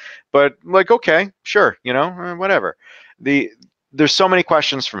skeptical, but okay, sure, whatever. There's so many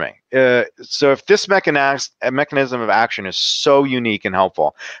questions for me. So if this mechanism of action is so unique and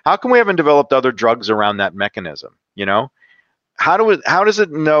helpful, how come we haven't developed other drugs around that mechanism? How does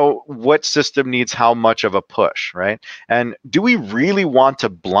it know what system needs how much of a push, right? And do we really want to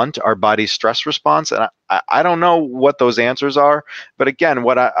blunt our body's stress response? And I don't know what those answers are. But again,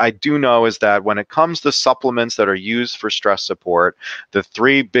 what I do know is that when it comes to supplements that are used for stress support, the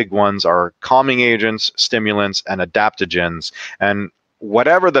three big ones are calming agents, stimulants, and adaptogens. And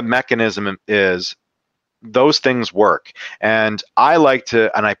whatever the mechanism is, those things work. And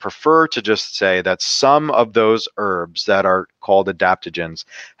I prefer to just say that some of those herbs that are called adaptogens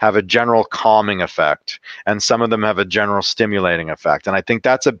have a general calming effect, and some of them have a general stimulating effect. And I think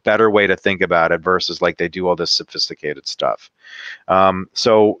that's a better way to think about it versus they do all this sophisticated stuff. All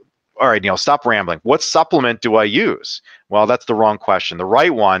right, Neil, stop rambling. What supplement do I use? Well, that's the wrong question. The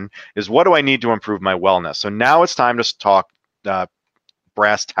right one is, what do I need to improve my wellness? So now it's time to talk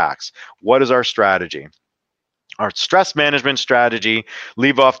brass tacks. What is our strategy? Our stress management strategy,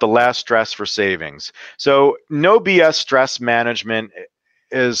 leave off the last stress for savings. So no BS stress management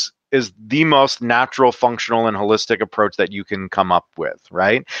is the most natural, functional, and holistic approach that you can come up with,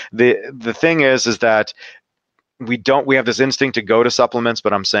 right? The thing is that we have this instinct to go to supplements,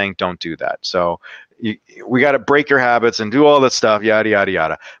 but I'm saying don't do that. So we got to break your habits and do all that stuff, yada, yada,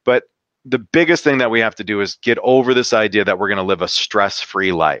 yada. But the biggest thing that we have to do is get over this idea that we're going to live a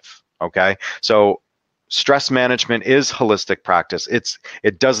stress-free life, okay? So stress management is holistic practice.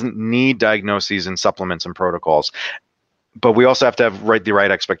 It doesn't need diagnoses and supplements and protocols. But we also have to have the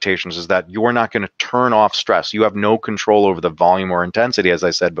right expectations, is that you're not going to turn off stress. You have no control over the volume or intensity, as I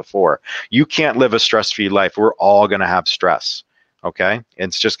said before. You can't live a stress-free life. We're all going to have stress, okay?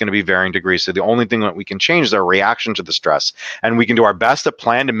 It's just going to be varying degrees. So the only thing that we can change is our reaction to the stress. And we can do our best to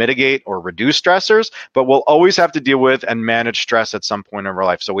plan to mitigate or reduce stressors, but we'll always have to deal with and manage stress at some point in our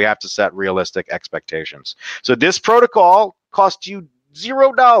life. So we have to set realistic expectations. So this protocol costs you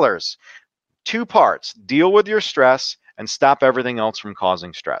 $0. 2 parts: deal with your stress and stop everything else from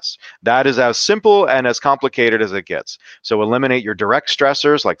causing stress. That is as simple and as complicated as it gets. So eliminate your direct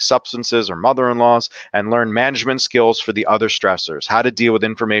stressors like substances or mother-in-laws, and learn management skills for the other stressors, how to deal with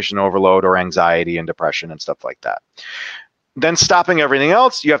information overload or anxiety and depression and stuff like that. then stopping everything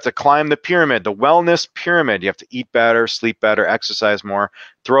else, you have to climb the pyramid, the wellness pyramid. You have to eat better, sleep better, exercise more,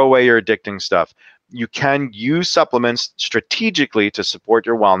 throw away your addicting stuff. You can use supplements strategically to support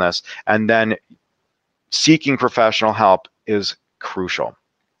your wellness, and then seeking professional help is crucial.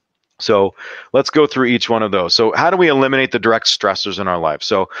 So let's go through each one of those. So how do we eliminate the direct stressors in our life?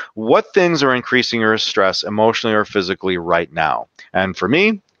 So what things are increasing your stress emotionally or physically right now? And for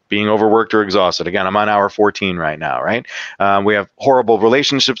me, being overworked or exhausted. Again, I'm on hour 14 right now, right? We have horrible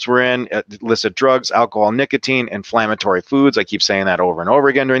relationships we're in, illicit drugs, alcohol, nicotine, inflammatory foods. I keep saying that over and over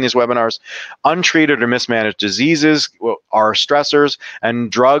again during these webinars. Untreated or mismanaged diseases are stressors, and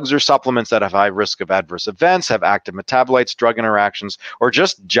drugs or supplements that have high risk of adverse events, have active metabolites, drug interactions, or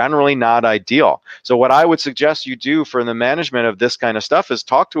just generally not ideal. So what I would suggest you do for the management of this kind of stuff is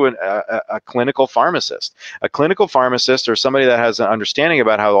talk to a clinical pharmacist. A clinical pharmacist, or somebody that has an understanding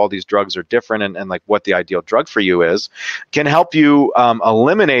about how all these drugs are different and like what the ideal drug for you is, can help you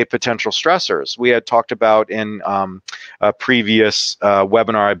eliminate potential stressors. We had talked about in a previous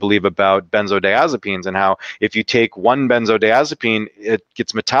webinar, I believe, about benzodiazepines and how if you take one benzodiazepine, it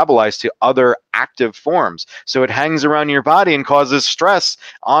gets metabolized to other active forms. So it hangs around your body and causes stress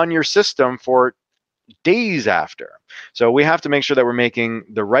on your system for days after. So we have to make sure that we're making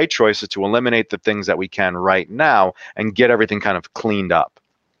the right choices to eliminate the things that we can right now and get everything kind of cleaned up.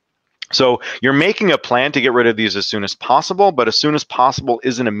 So you're making a plan to get rid of these as soon as possible, but as soon as possible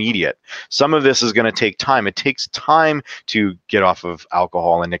isn't immediate. Some of this is going to take time. It takes time to get off of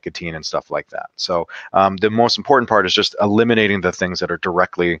alcohol and nicotine and stuff like that. So the most important part is just eliminating the things that are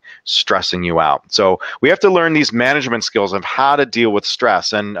directly stressing you out. So we have to learn these management skills of how to deal with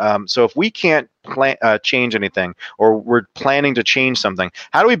stress. And so if we can't change anything, or we're planning to change something,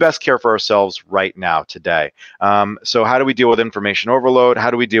 how do we best care for ourselves right now, today? So how do we deal with information overload? How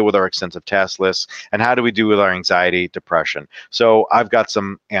do we deal with our extensive task lists? And how do we deal with our anxiety, depression? So I've got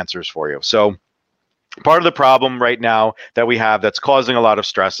some answers for you. So part of the problem right now that we have that's causing a lot of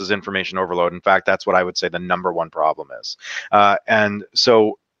stress is information overload. In fact, that's what I would say the number one problem is. And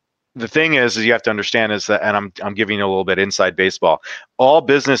so the thing is you have to understand is that, and I'm giving you a little bit inside baseball, all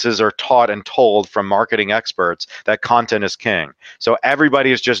businesses are taught and told from marketing experts that content is king. So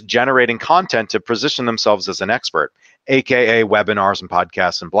everybody is just generating content to position themselves as an expert, aka webinars and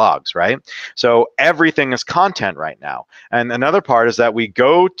podcasts and blogs, right? So everything is content right now. And another part is that we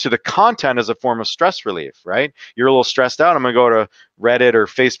go to the content as a form of stress relief, right? You're a little stressed out, I'm going to go to Reddit or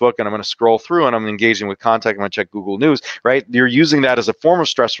Facebook and I'm going to scroll through and I'm engaging with content, I'm going to check Google News, right? You're using that as a form of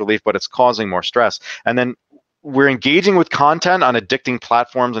stress relief, but it's causing more stress. And then we're engaging with content on addicting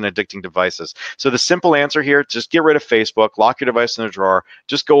platforms and addicting devices. So the simple answer here, just get rid of Facebook, lock your device in a drawer,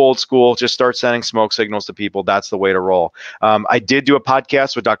 just go old school, just start sending smoke signals to people. That's the way to roll. I did do a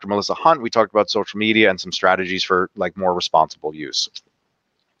podcast with Dr. Melissa Hunt. We talked about social media and some strategies for like more responsible use.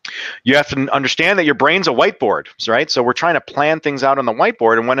 You have to understand that your brain's a whiteboard, right? So we're trying to plan things out on the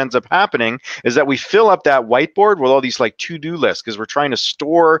whiteboard, and what ends up happening is that we fill up that whiteboard with all these like to-do lists because we're trying to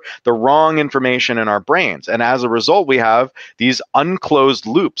store the wrong information in our brains. And as a result, we have these unclosed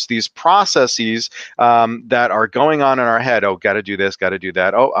loops, these processes that are going on in our head. Oh, got to do this, got to do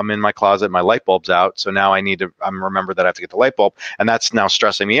that. Oh, I'm in my closet, my light bulb's out, so now I need to remember that I have to get the light bulb, and that's now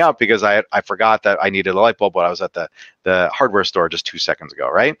stressing me out because I forgot that I needed a light bulb when I was at the hardware store just 2 seconds ago,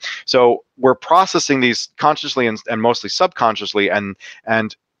 right? So we're processing these consciously and mostly subconsciously, and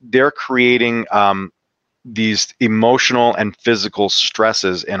they're creating these emotional and physical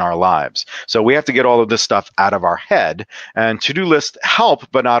stresses in our lives. So we have to get all of this stuff out of our head, and to-do lists help,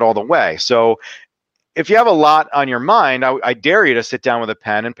 but not all the way. So if you have a lot on your mind, I dare you to sit down with a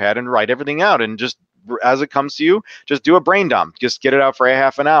pen and pad and write everything out, and just as it comes to you, just do a brain dump. Just get it out for a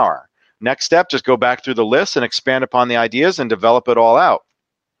half an hour. Next step, just go back through the list and expand upon the ideas and develop it all out.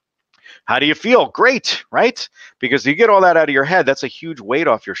 How do you feel? Great, right? Because you get all that out of your head, that's a huge weight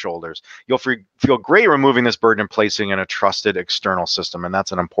off your shoulders. You'll feel great removing this burden and placing in a trusted external system, and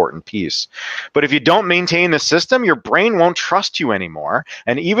that's an important piece. But if you don't maintain the system, your brain won't trust you anymore.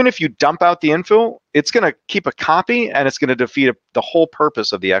 And even if you dump out the info, it's going to keep a copy, and it's going to defeat the whole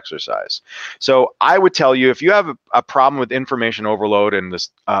purpose of the exercise. So I would tell you, if you have a problem with information overload and this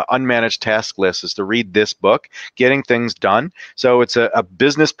unmanaged task list, is to read this book, Getting Things Done. So it's a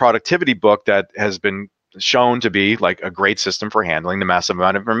business productivity book that has been shown to be like a great system for handling the massive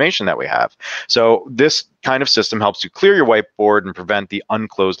amount of information that we have. So this kind of system helps you clear your whiteboard and prevent the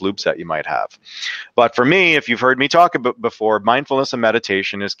unclosed loops that you might have. But for me, if you've heard me talk about before, mindfulness and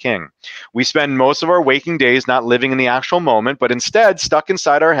meditation is king. We spend most of our waking days not living in the actual moment, but instead stuck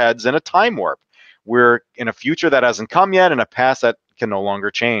inside our heads in a time warp. We're in a future that hasn't come yet and a past that can no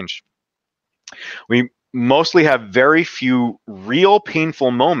longer change. We mostly have very few real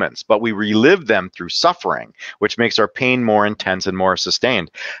painful moments, but we relive them through suffering, which makes our pain more intense and more sustained.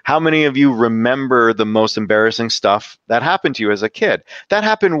 How many of you remember the most embarrassing stuff that happened to you as a kid? That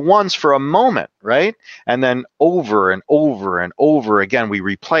happened once for a moment, right? And then over and over and over again, we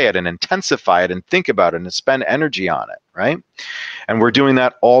replay it and intensify it and think about it and spend energy on it, right? And we're doing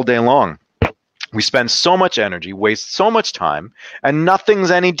that all day long. We spend so much energy, waste so much time, and nothing's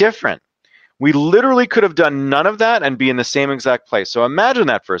any different. We literally could have done none of that and be in the same exact place. So imagine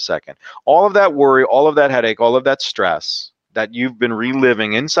that for a second. All of that worry, all of that headache, all of that stress that you've been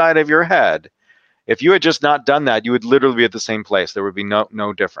reliving inside of your head, if you had just not done that, you would literally be at the same place. There would be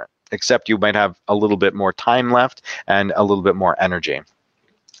no different, except you might have a little bit more time left and a little bit more energy.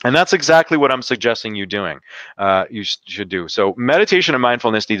 And that's exactly what I'm suggesting you doing. You should do. So meditation and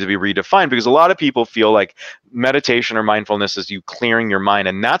mindfulness needs to be redefined, because a lot of people feel like meditation or mindfulness is you clearing your mind,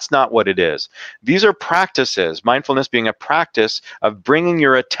 and that's not what it is. These are practices, mindfulness being a practice of bringing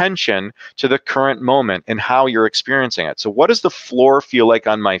your attention to the current moment and how you're experiencing it. So what does the floor feel like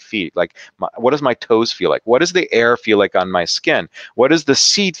on my feet? Like, what does my toes feel like? What does the air feel like on my skin? What does the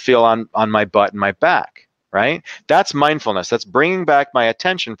seat feel on my butt and my back? Right? That's mindfulness. That's bringing back my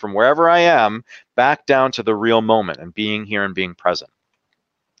attention from wherever I am back down to the real moment and being here and being present.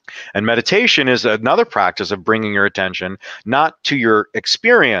 And meditation is another practice of bringing your attention not to your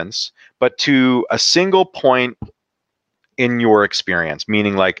experience, but to a single point in your experience,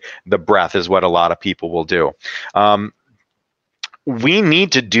 meaning like the breath is what a lot of people will do. We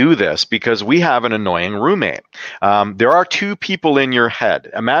need to do this because we have an annoying roommate. There are two people in your head.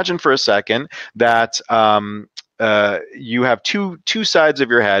 Imagine for a second that you have two sides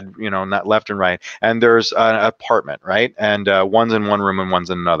of your head, not left and right, and there's an apartment, right? And one's in one room and one's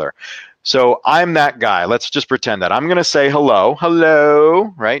in another. So I'm that guy. Let's just pretend that. I'm going to say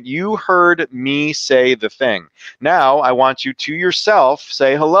hello, right? You heard me say the thing. Now I want you to yourself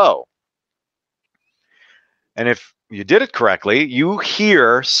say hello. And if you did it correctly, you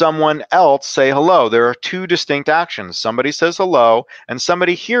hear someone else say hello. There are two distinct actions. Somebody says hello, and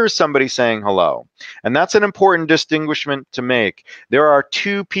somebody hears somebody saying hello. And that's an important distinguishment to make. There are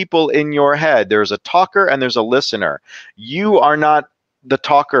two people in your head. There's a talker and there's a listener. You are not the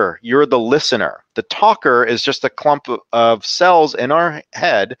talker, you're the listener. The talker is just a clump of cells in our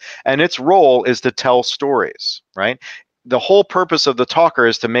head, and its role is to tell stories, right? The whole purpose of the talker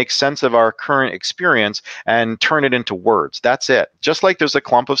is to make sense of our current experience and turn it into words. That's it. Just like there's a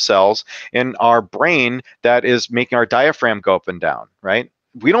clump of cells in our brain that is making our diaphragm go up and down, right?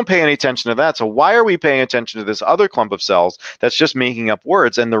 We don't pay any attention to that. So why are we paying attention to this other clump of cells that's just making up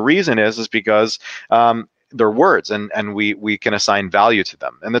words? And the reason is because they're words, and we can assign value to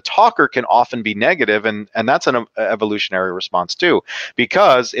them. And the talker can often be negative, and that's an evolutionary response too.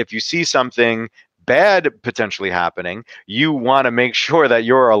 Because if you see something bad potentially happening, you want to make sure that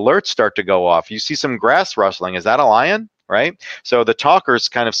your alerts start to go off. You see some grass rustling. Is that a lion? Right? So the talker's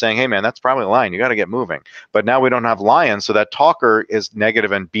kind of saying, hey, man, that's probably a lion. You got to get moving. But now we don't have lions, so that talker is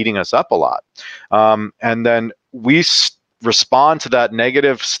negative and beating us up a lot. And then we respond to that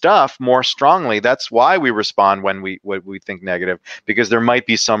negative stuff more strongly. That's why we respond when we think negative, because there might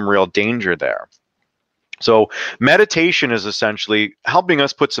be some real danger there. So meditation is essentially helping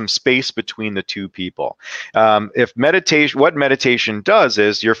us put some space between the two people. What meditation does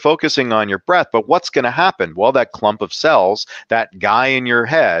is you're focusing on your breath, but what's going to happen? Well, that clump of cells, that guy in your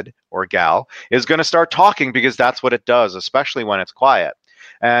head or gal, is going to start talking, because that's what it does, especially when it's quiet.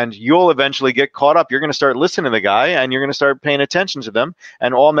 And you'll eventually get caught up. You're going to start listening to the guy, and you're going to start paying attention to them.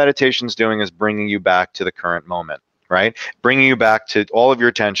 And all meditation's doing is bringing you back to the current moment. Right? Bringing you back to all of your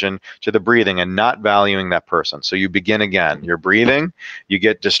attention to the breathing and not valuing that person. So you begin again. You're breathing, you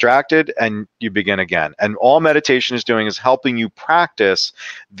get distracted, and you begin again. And all meditation is doing is helping you practice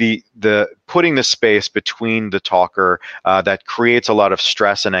the putting the space between the talker that creates a lot of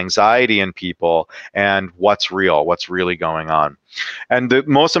stress and anxiety in people and what's real, what's really going on. And the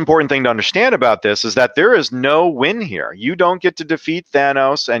most important thing to understand about this is that there is no win here. You don't get to defeat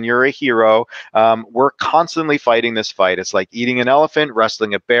Thanos and you're a hero. We're constantly fighting this fight. It's like eating an elephant,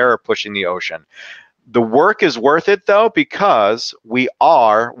 wrestling a bear, or pushing the ocean. The work is worth it, though, because we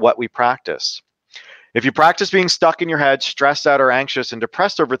are what we practice. If you practice being stuck in your head, stressed out or anxious and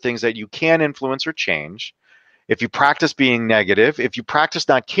depressed over things that you can influence or change, if you practice being negative, if you practice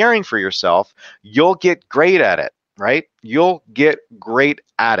not caring for yourself, you'll get great at it. Right? You'll get great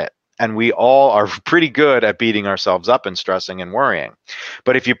at it. And we all are pretty good at beating ourselves up and stressing and worrying.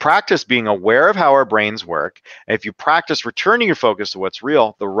 But if you practice being aware of how our brains work, if you practice returning your focus to what's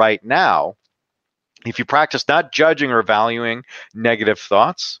real, the right now, if you practice not judging or valuing negative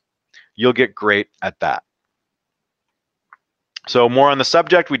thoughts, you'll get great at that. So more on the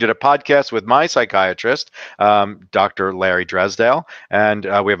subject, we did a podcast with my psychiatrist, Dr. Larry Dresdale, and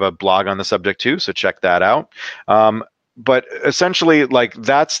we have a blog on the subject too, so check that out. But essentially, like,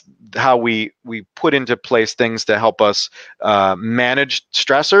 that's how we put into place things to help us manage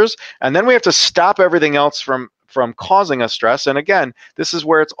stressors, and then we have to stop everything else from causing us stress. And again, this is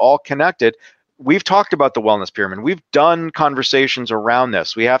where it's all connected. We've talked about the wellness pyramid. We've done conversations around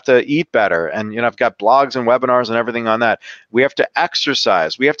this. We have to eat better. And, I've got blogs and webinars and everything on that. We have to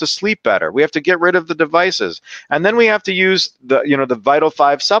exercise. We have to sleep better. We have to get rid of the devices. And then we have to use the Vital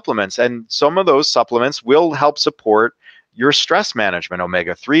 5 supplements. And some of those supplements will help support your stress management.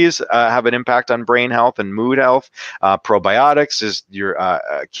 Omega-3s have an impact on brain health and mood health. Probiotics is your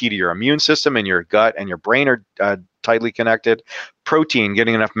key to your immune system, and your gut and your brain are tightly connected. Protein,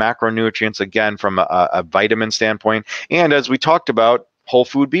 getting enough macronutrients, again, from a vitamin standpoint. And as we talked about, whole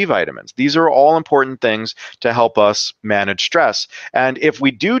food B vitamins. These are all important things to help us manage stress. And if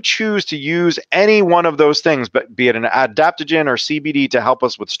we do choose to use any one of those things, but be it an adaptogen or CBD to help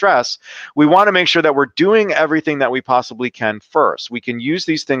us with stress, we want to make sure that we're doing everything that we possibly can first. We can use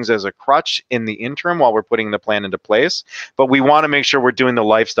these things as a crutch in the interim while we're putting the plan into place, but we want to make sure we're doing the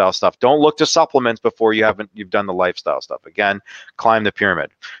lifestyle stuff. Don't look to supplements before you've done the lifestyle stuff. Again, climb the pyramid.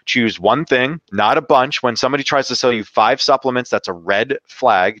 Choose one thing, not a bunch. When somebody tries to sell you 5 supplements, that's a red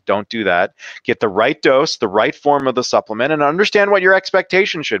flag. Don't do that. Get the right dose, the right form of the supplement, and understand what your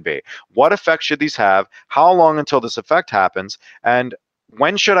expectation should be. What effect should these have? How long until this effect happens? And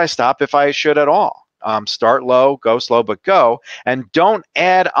when should I stop, if I should at all? Start low, go slow, but go. And don't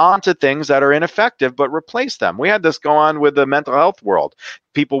add on to things that are ineffective, but replace them. We had this go on with the mental health world.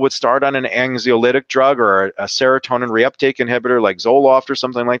 People would start on an anxiolytic drug or a serotonin reuptake inhibitor like Zoloft or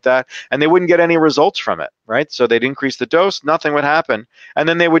something like that, and they wouldn't get any results from it, right? So they'd increase the dose, nothing would happen. And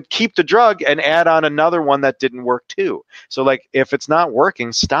then they would keep the drug and add on another one that didn't work too. So, like, if it's not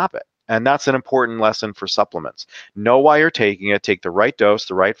working, stop it. And that's an important lesson for supplements. Know why you're taking it, take the right dose,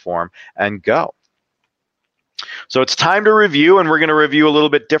 the right form, and go. So it's time to review, and we're going to review a little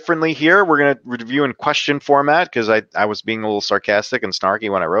bit differently here. We're going to review in question format because I was being a little sarcastic and snarky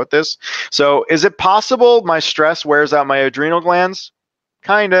when I wrote this. So is it possible my stress wears out my adrenal glands?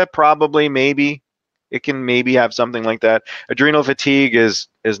 Kinda, probably, maybe. It can maybe have something like that. Adrenal fatigue is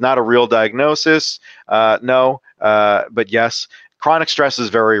not a real diagnosis. No, but yes. Chronic stress is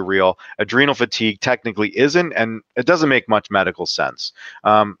very real. Adrenal fatigue technically isn't, and it doesn't make much medical sense.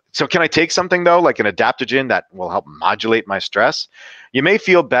 So can I take something, though, like an adaptogen that will help modulate my stress? You may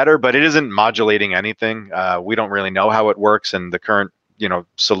feel better, but it isn't modulating anything. We don't really know how it works, and the current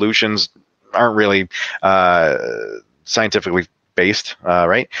solutions aren't really scientifically based,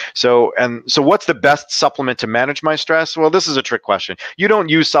 right? So what's the best supplement to manage my stress? Well, this is a trick question. You don't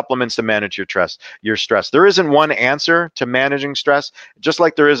use supplements to manage your stress. There isn't one answer to managing stress, just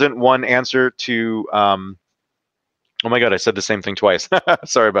like there isn't one answer to oh my God, I said the same thing twice.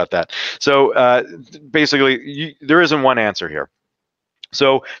 Sorry about that. So basically, there isn't one answer here.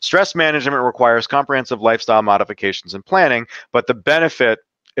 So stress management requires comprehensive lifestyle modifications and planning, but the benefit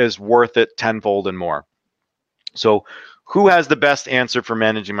is worth it tenfold and more. So who has the best answer for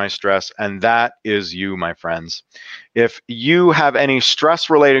managing my stress? And that is you, my friends. If you have any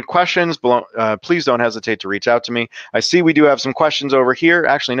stress-related questions, please don't hesitate to reach out to me. I see we do have some questions over here.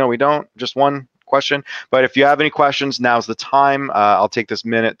 Actually, no, we don't. Just one question. But if you have any questions, now's the time. I'll take this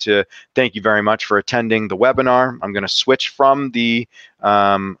minute to thank you very much for attending the webinar. I'm going to switch from the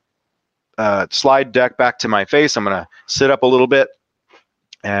slide deck back to my face. I'm going to sit up a little bit,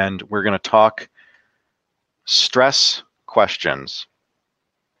 and we're going to talk stress questions.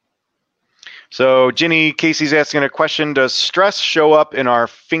 So Ginny Casey's asking a question: does stress show up in our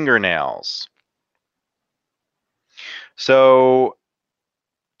fingernails? So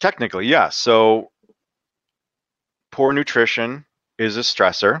technically, yes. So poor nutrition is a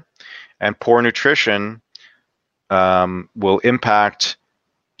stressor, and poor nutrition will impact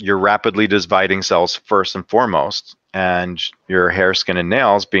your rapidly dividing cells first and foremost, and your hair, skin, and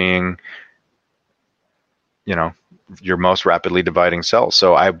nails being your most rapidly dividing cells.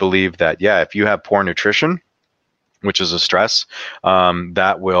 So I believe that, yeah, if you have poor nutrition, which is a stress,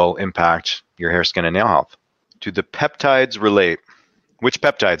 that will impact your hair, skin, and nail health. Do the peptides relate? Which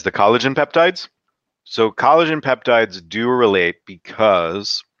peptides? The collagen peptides? So collagen peptides do relate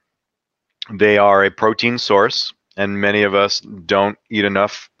because they are a protein source, and many of us don't eat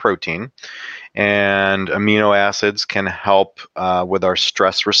enough protein. And amino acids can help with our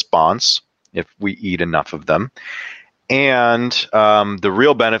stress response if we eat enough of them. And the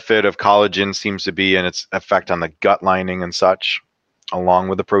real benefit of collagen seems to be in its effect on the gut lining and such. along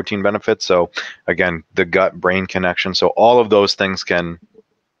with the protein benefits. So again, the gut-brain connection. So all of those things can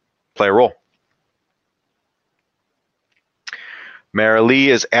play a role. Mara Lee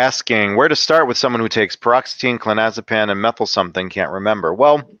is asking where to start with someone who takes paroxetine, clonazepam, and methyl something, can't remember.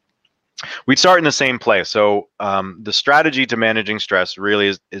 Well, we'd start in the same place. So the strategy to managing stress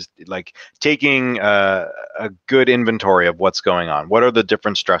really is like taking a good inventory of what's going on. What are the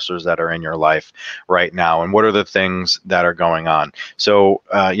different stressors that are in your life right now, and what are the things that are going on? So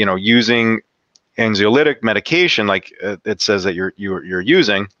using anxiolytic medication, like it says that you're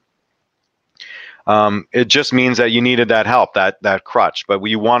using. It just means that you needed that help, that crutch. But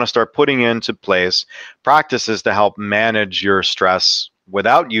we want to start putting into place practices to help manage your stress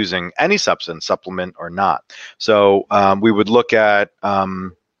without using any substance, supplement or not. So we would look at a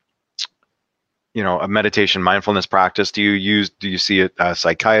meditation mindfulness practice. Do you see a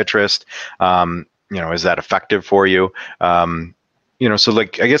psychiatrist? Is that effective for you? So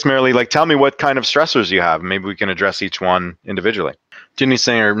like, I guess, Marilee, like, tell me what kind of stressors you have. Maybe we can address each one individually. Ginny's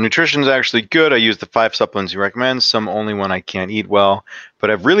saying, nutrition is actually good. I use the 5 supplements you recommend, some only when I can't eat well, but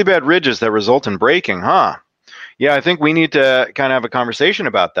I have really bad ridges that result in breaking, huh? Yeah, I think we need to kind of have a conversation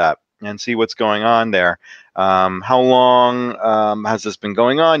about that and see what's going on there. How long has this been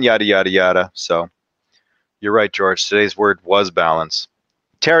going on? Yada, yada, yada. So you're right, George. Today's word was balance.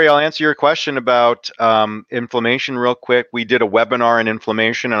 Terry, I'll answer your question about inflammation real quick. We did a webinar on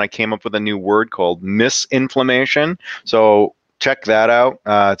inflammation, and I came up with a new word called misinflammation. So check that out.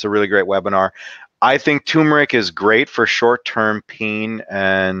 It's a really great webinar. I think turmeric is great for short-term pain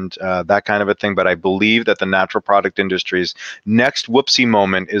and that kind of a thing, but I believe that the natural product industry's next whoopsie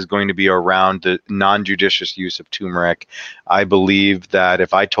moment is going to be around the non-judicious use of turmeric. I believe that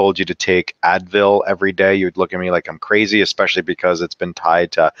if I told you to take Advil every day, you'd look at me like I'm crazy, especially because it's been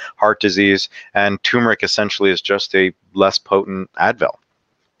tied to heart disease, and turmeric essentially is just a less potent Advil.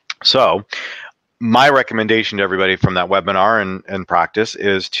 So my recommendation to everybody from that webinar and practice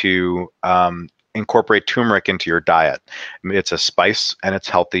is to incorporate turmeric into your diet. It's a spice and it's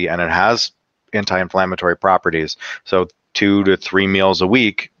healthy and it has anti-inflammatory properties. So 2 to 3 meals a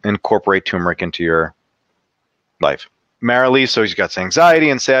week, incorporate turmeric into your life. Marilee, so he's got anxiety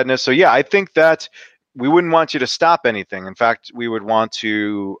and sadness. So yeah, I think that we wouldn't want you to stop anything. In fact, we would want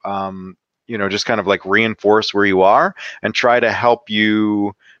to, just kind of like reinforce where you are and try to help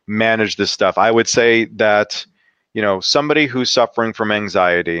you manage this stuff. I would say that, somebody who's suffering from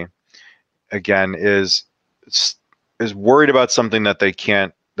anxiety, again, is worried about something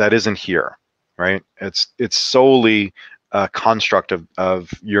that isn't here, right? It's solely a construct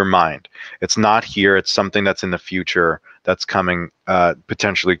of your mind. It's not here. It's something that's in the future that's coming,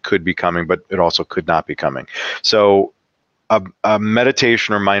 potentially could be coming, but it also could not be coming. So a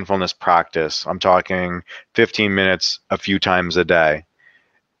meditation or mindfulness practice, I'm talking 15 minutes a few times a day,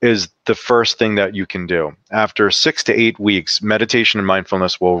 is the first thing that you can do. After 6 to 8 weeks, meditation and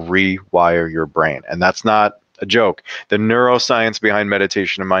mindfulness will rewire your brain. And that's not a joke. The neuroscience behind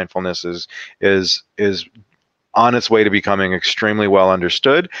meditation and mindfulness is on its way to becoming extremely well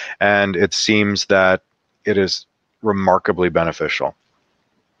understood. And it seems that it is remarkably beneficial.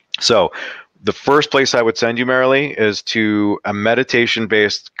 So the first place I would send you, Marilee, is to a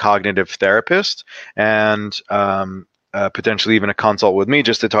meditation-based cognitive therapist, and potentially even a consult with me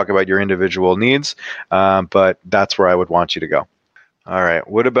just to talk about your individual needs. But that's where I would want you to go. All right.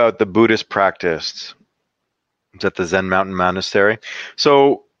 What about the Buddhist practice? Is that the Zen Mountain Monastery?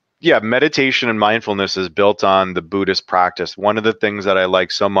 So yeah, meditation and mindfulness is built on the Buddhist practice. One of the things that I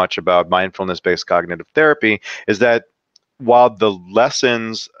like so much about mindfulness-based cognitive therapy is that while the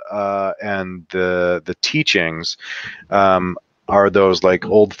lessons and the teachings are those like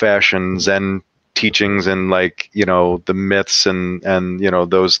old-fashioned Zen teachings and like, the myths and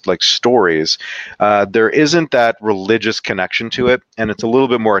those like stories, there isn't that religious connection to it, and it's a little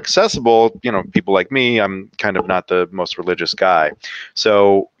bit more accessible. People like me, I'm kind of not the most religious guy,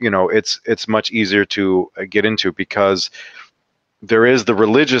 so it's much easier to get into because there is the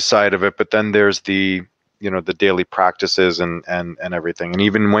religious side of it, but then there's the the daily practices and everything. And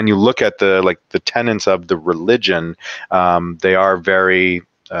even when you look at the tenets of the religion, they are very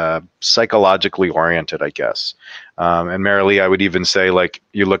psychologically oriented, I guess. And Marilee, I would even say, like,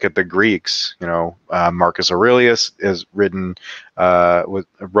 you look at the Greeks, Marcus Aurelius has wrote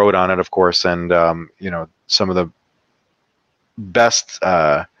on it, of course, and some of the best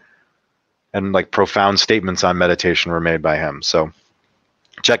and like profound statements on meditation were made by him. So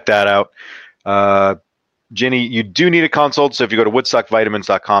check that out. Ginny, you do need a consult. So if you go to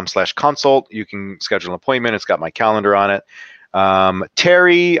woodstockvitamins.com/consult, you can schedule an appointment. It's got my calendar on it.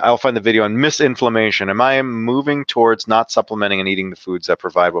 Terry, I'll find the video on misinflammation. Am I moving towards not supplementing and eating the foods that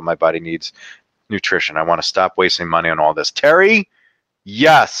provide what my body needs? Nutrition. I want to stop wasting money on all this. Terry,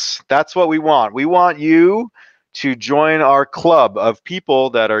 yes, that's what we want. We want you to join our club of people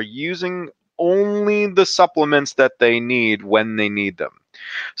that are using only the supplements that they need when they need them.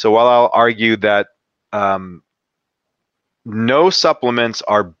 So while I'll argue that no supplements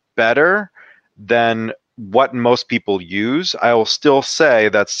are better than what most people use, I will still say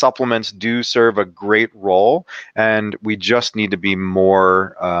that supplements do serve a great role, and we just need to be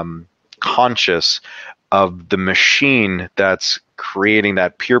more conscious of the machine that's creating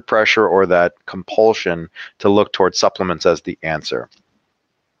that peer pressure or that compulsion to look towards supplements as the answer.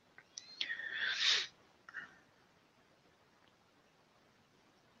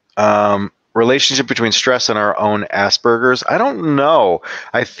 Relationship between stress and our own Asperger's. I don't know.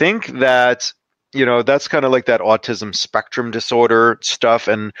 I think that, that's kind of like that autism spectrum disorder stuff.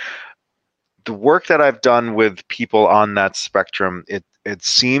 And the work that I've done with people on that spectrum, it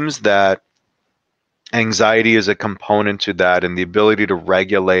seems that anxiety is a component to that, and the ability to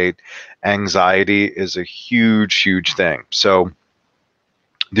regulate anxiety is a huge, huge thing. So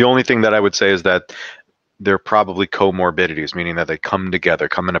the only thing that I would say is that they're probably comorbidities, meaning that they come together,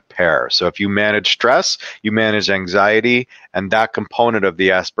 come in a pair. So if you manage stress, you manage anxiety, and that component of the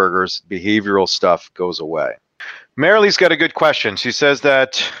Asperger's behavioral stuff goes away. Marilee's got a good question. She says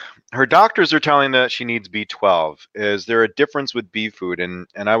that her doctors are telling her that she needs B12. Is there a difference with B food? And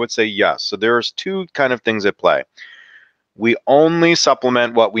I would say yes. So there's two kind of things at play. We only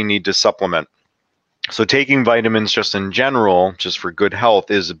supplement what we need to supplement. So taking vitamins just in general, just for good health,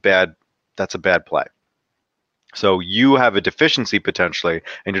 that's a bad play. So you have a deficiency potentially,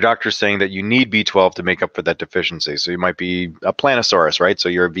 and your doctor's saying that you need B12 to make up for that deficiency. So you might be a Plantosaurus, right? So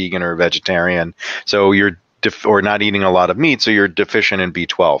you're a vegan or a vegetarian. So you're or not eating a lot of meat, so you're deficient in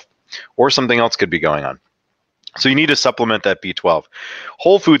B12. Or something else could be going on. So you need to supplement that B12.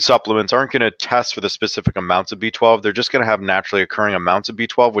 Whole food supplements aren't going to test for the specific amounts of B12. They're just going to have naturally occurring amounts of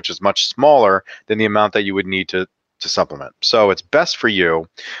B12, which is much smaller than the amount that you would need to supplement. So it's best for you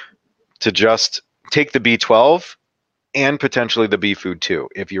to just take the B12 and potentially the B food too,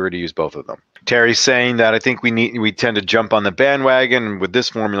 if you were to use both of them. Terry's saying that I think we tend to jump on the bandwagon with this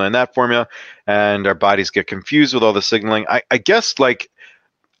formula and that formula, and our bodies get confused with all the signaling. I guess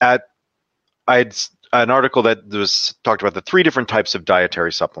I had an article that was talked about the 3 different types of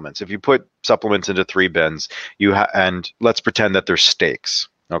dietary supplements. If you put supplements into 3 bins, and let's pretend that they're steaks.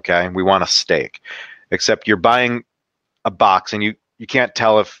 Okay, we want a steak, except you're buying a box and you can't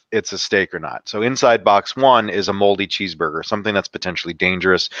tell if it's a steak or not. So inside box 1 is a moldy cheeseburger, something that's potentially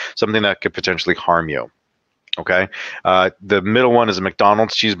dangerous, something that could potentially harm you. Okay. The middle one is a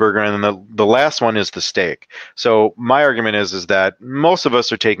McDonald's cheeseburger, and then the last one is the steak. So my argument is that most of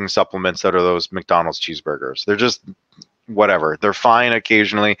us are taking supplements that are those McDonald's cheeseburgers. They're just whatever. They're fine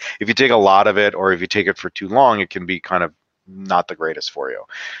occasionally. If you take a lot of it, or if you take it for too long, it can be kind of not the greatest for you.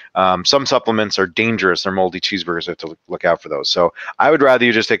 Some supplements are dangerous. They're moldy cheeseburgers. You have to look out for those. So I would rather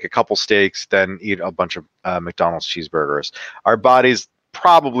you just take a couple steaks than eat a bunch of McDonald's cheeseburgers. Our bodies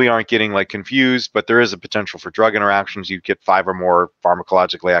probably aren't getting confused, but there is a potential for drug interactions. You get 5 or more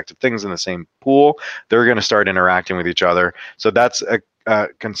pharmacologically active things in the same pool. They're going to start interacting with each other. So that's a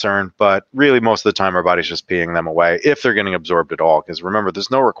concern, but really most of the time our body's just peeing them away if they're getting absorbed at all. Because remember,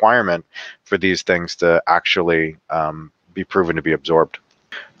 there's no requirement for these things to actually be proven to be absorbed.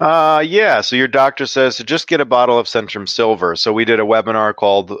 So your doctor says to just get a bottle of Centrum Silver. So we did a webinar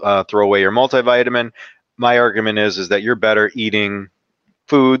called Throw Away Your Multivitamin. My argument is that you're better eating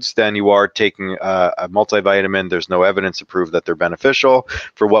foods than you are taking a multivitamin. There's no evidence to prove that they're beneficial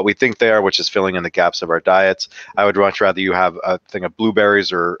for what we think they are, which is filling in the gaps of our diets. I would much rather you have a thing of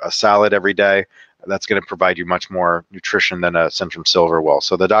blueberries or a salad every day. That's going to provide you much more nutrition than a Centrum Silver will.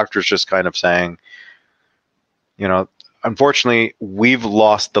 So the doctor's just kind of saying, unfortunately, we've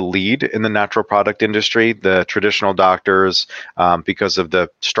lost the lead in the natural product industry. The traditional doctors, because of the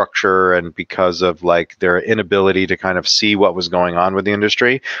structure and because of their inability to kind of see what was going on with the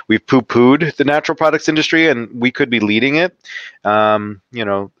industry, we've poo-pooed the natural products industry, and we could be leading it. And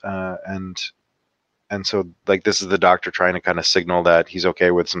so this is the doctor trying to kind of signal that he's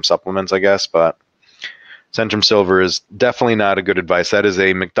okay with some supplements, I guess. But Centrum Silver is definitely not a good advice. That is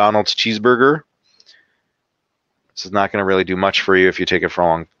a McDonald's cheeseburger. This is not going to really do much for you. If you take it for a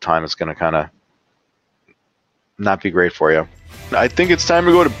long time, it's going to kind of not be great for you. I think it's time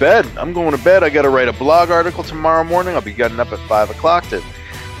to go to bed. I'm going to bed. I got to write a blog article tomorrow morning. I'll be getting up at 5 o'clock to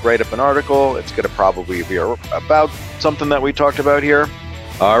write up an article. It's going to probably be about something that we talked about here.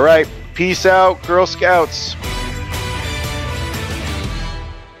 All right. Peace out, Girl Scouts.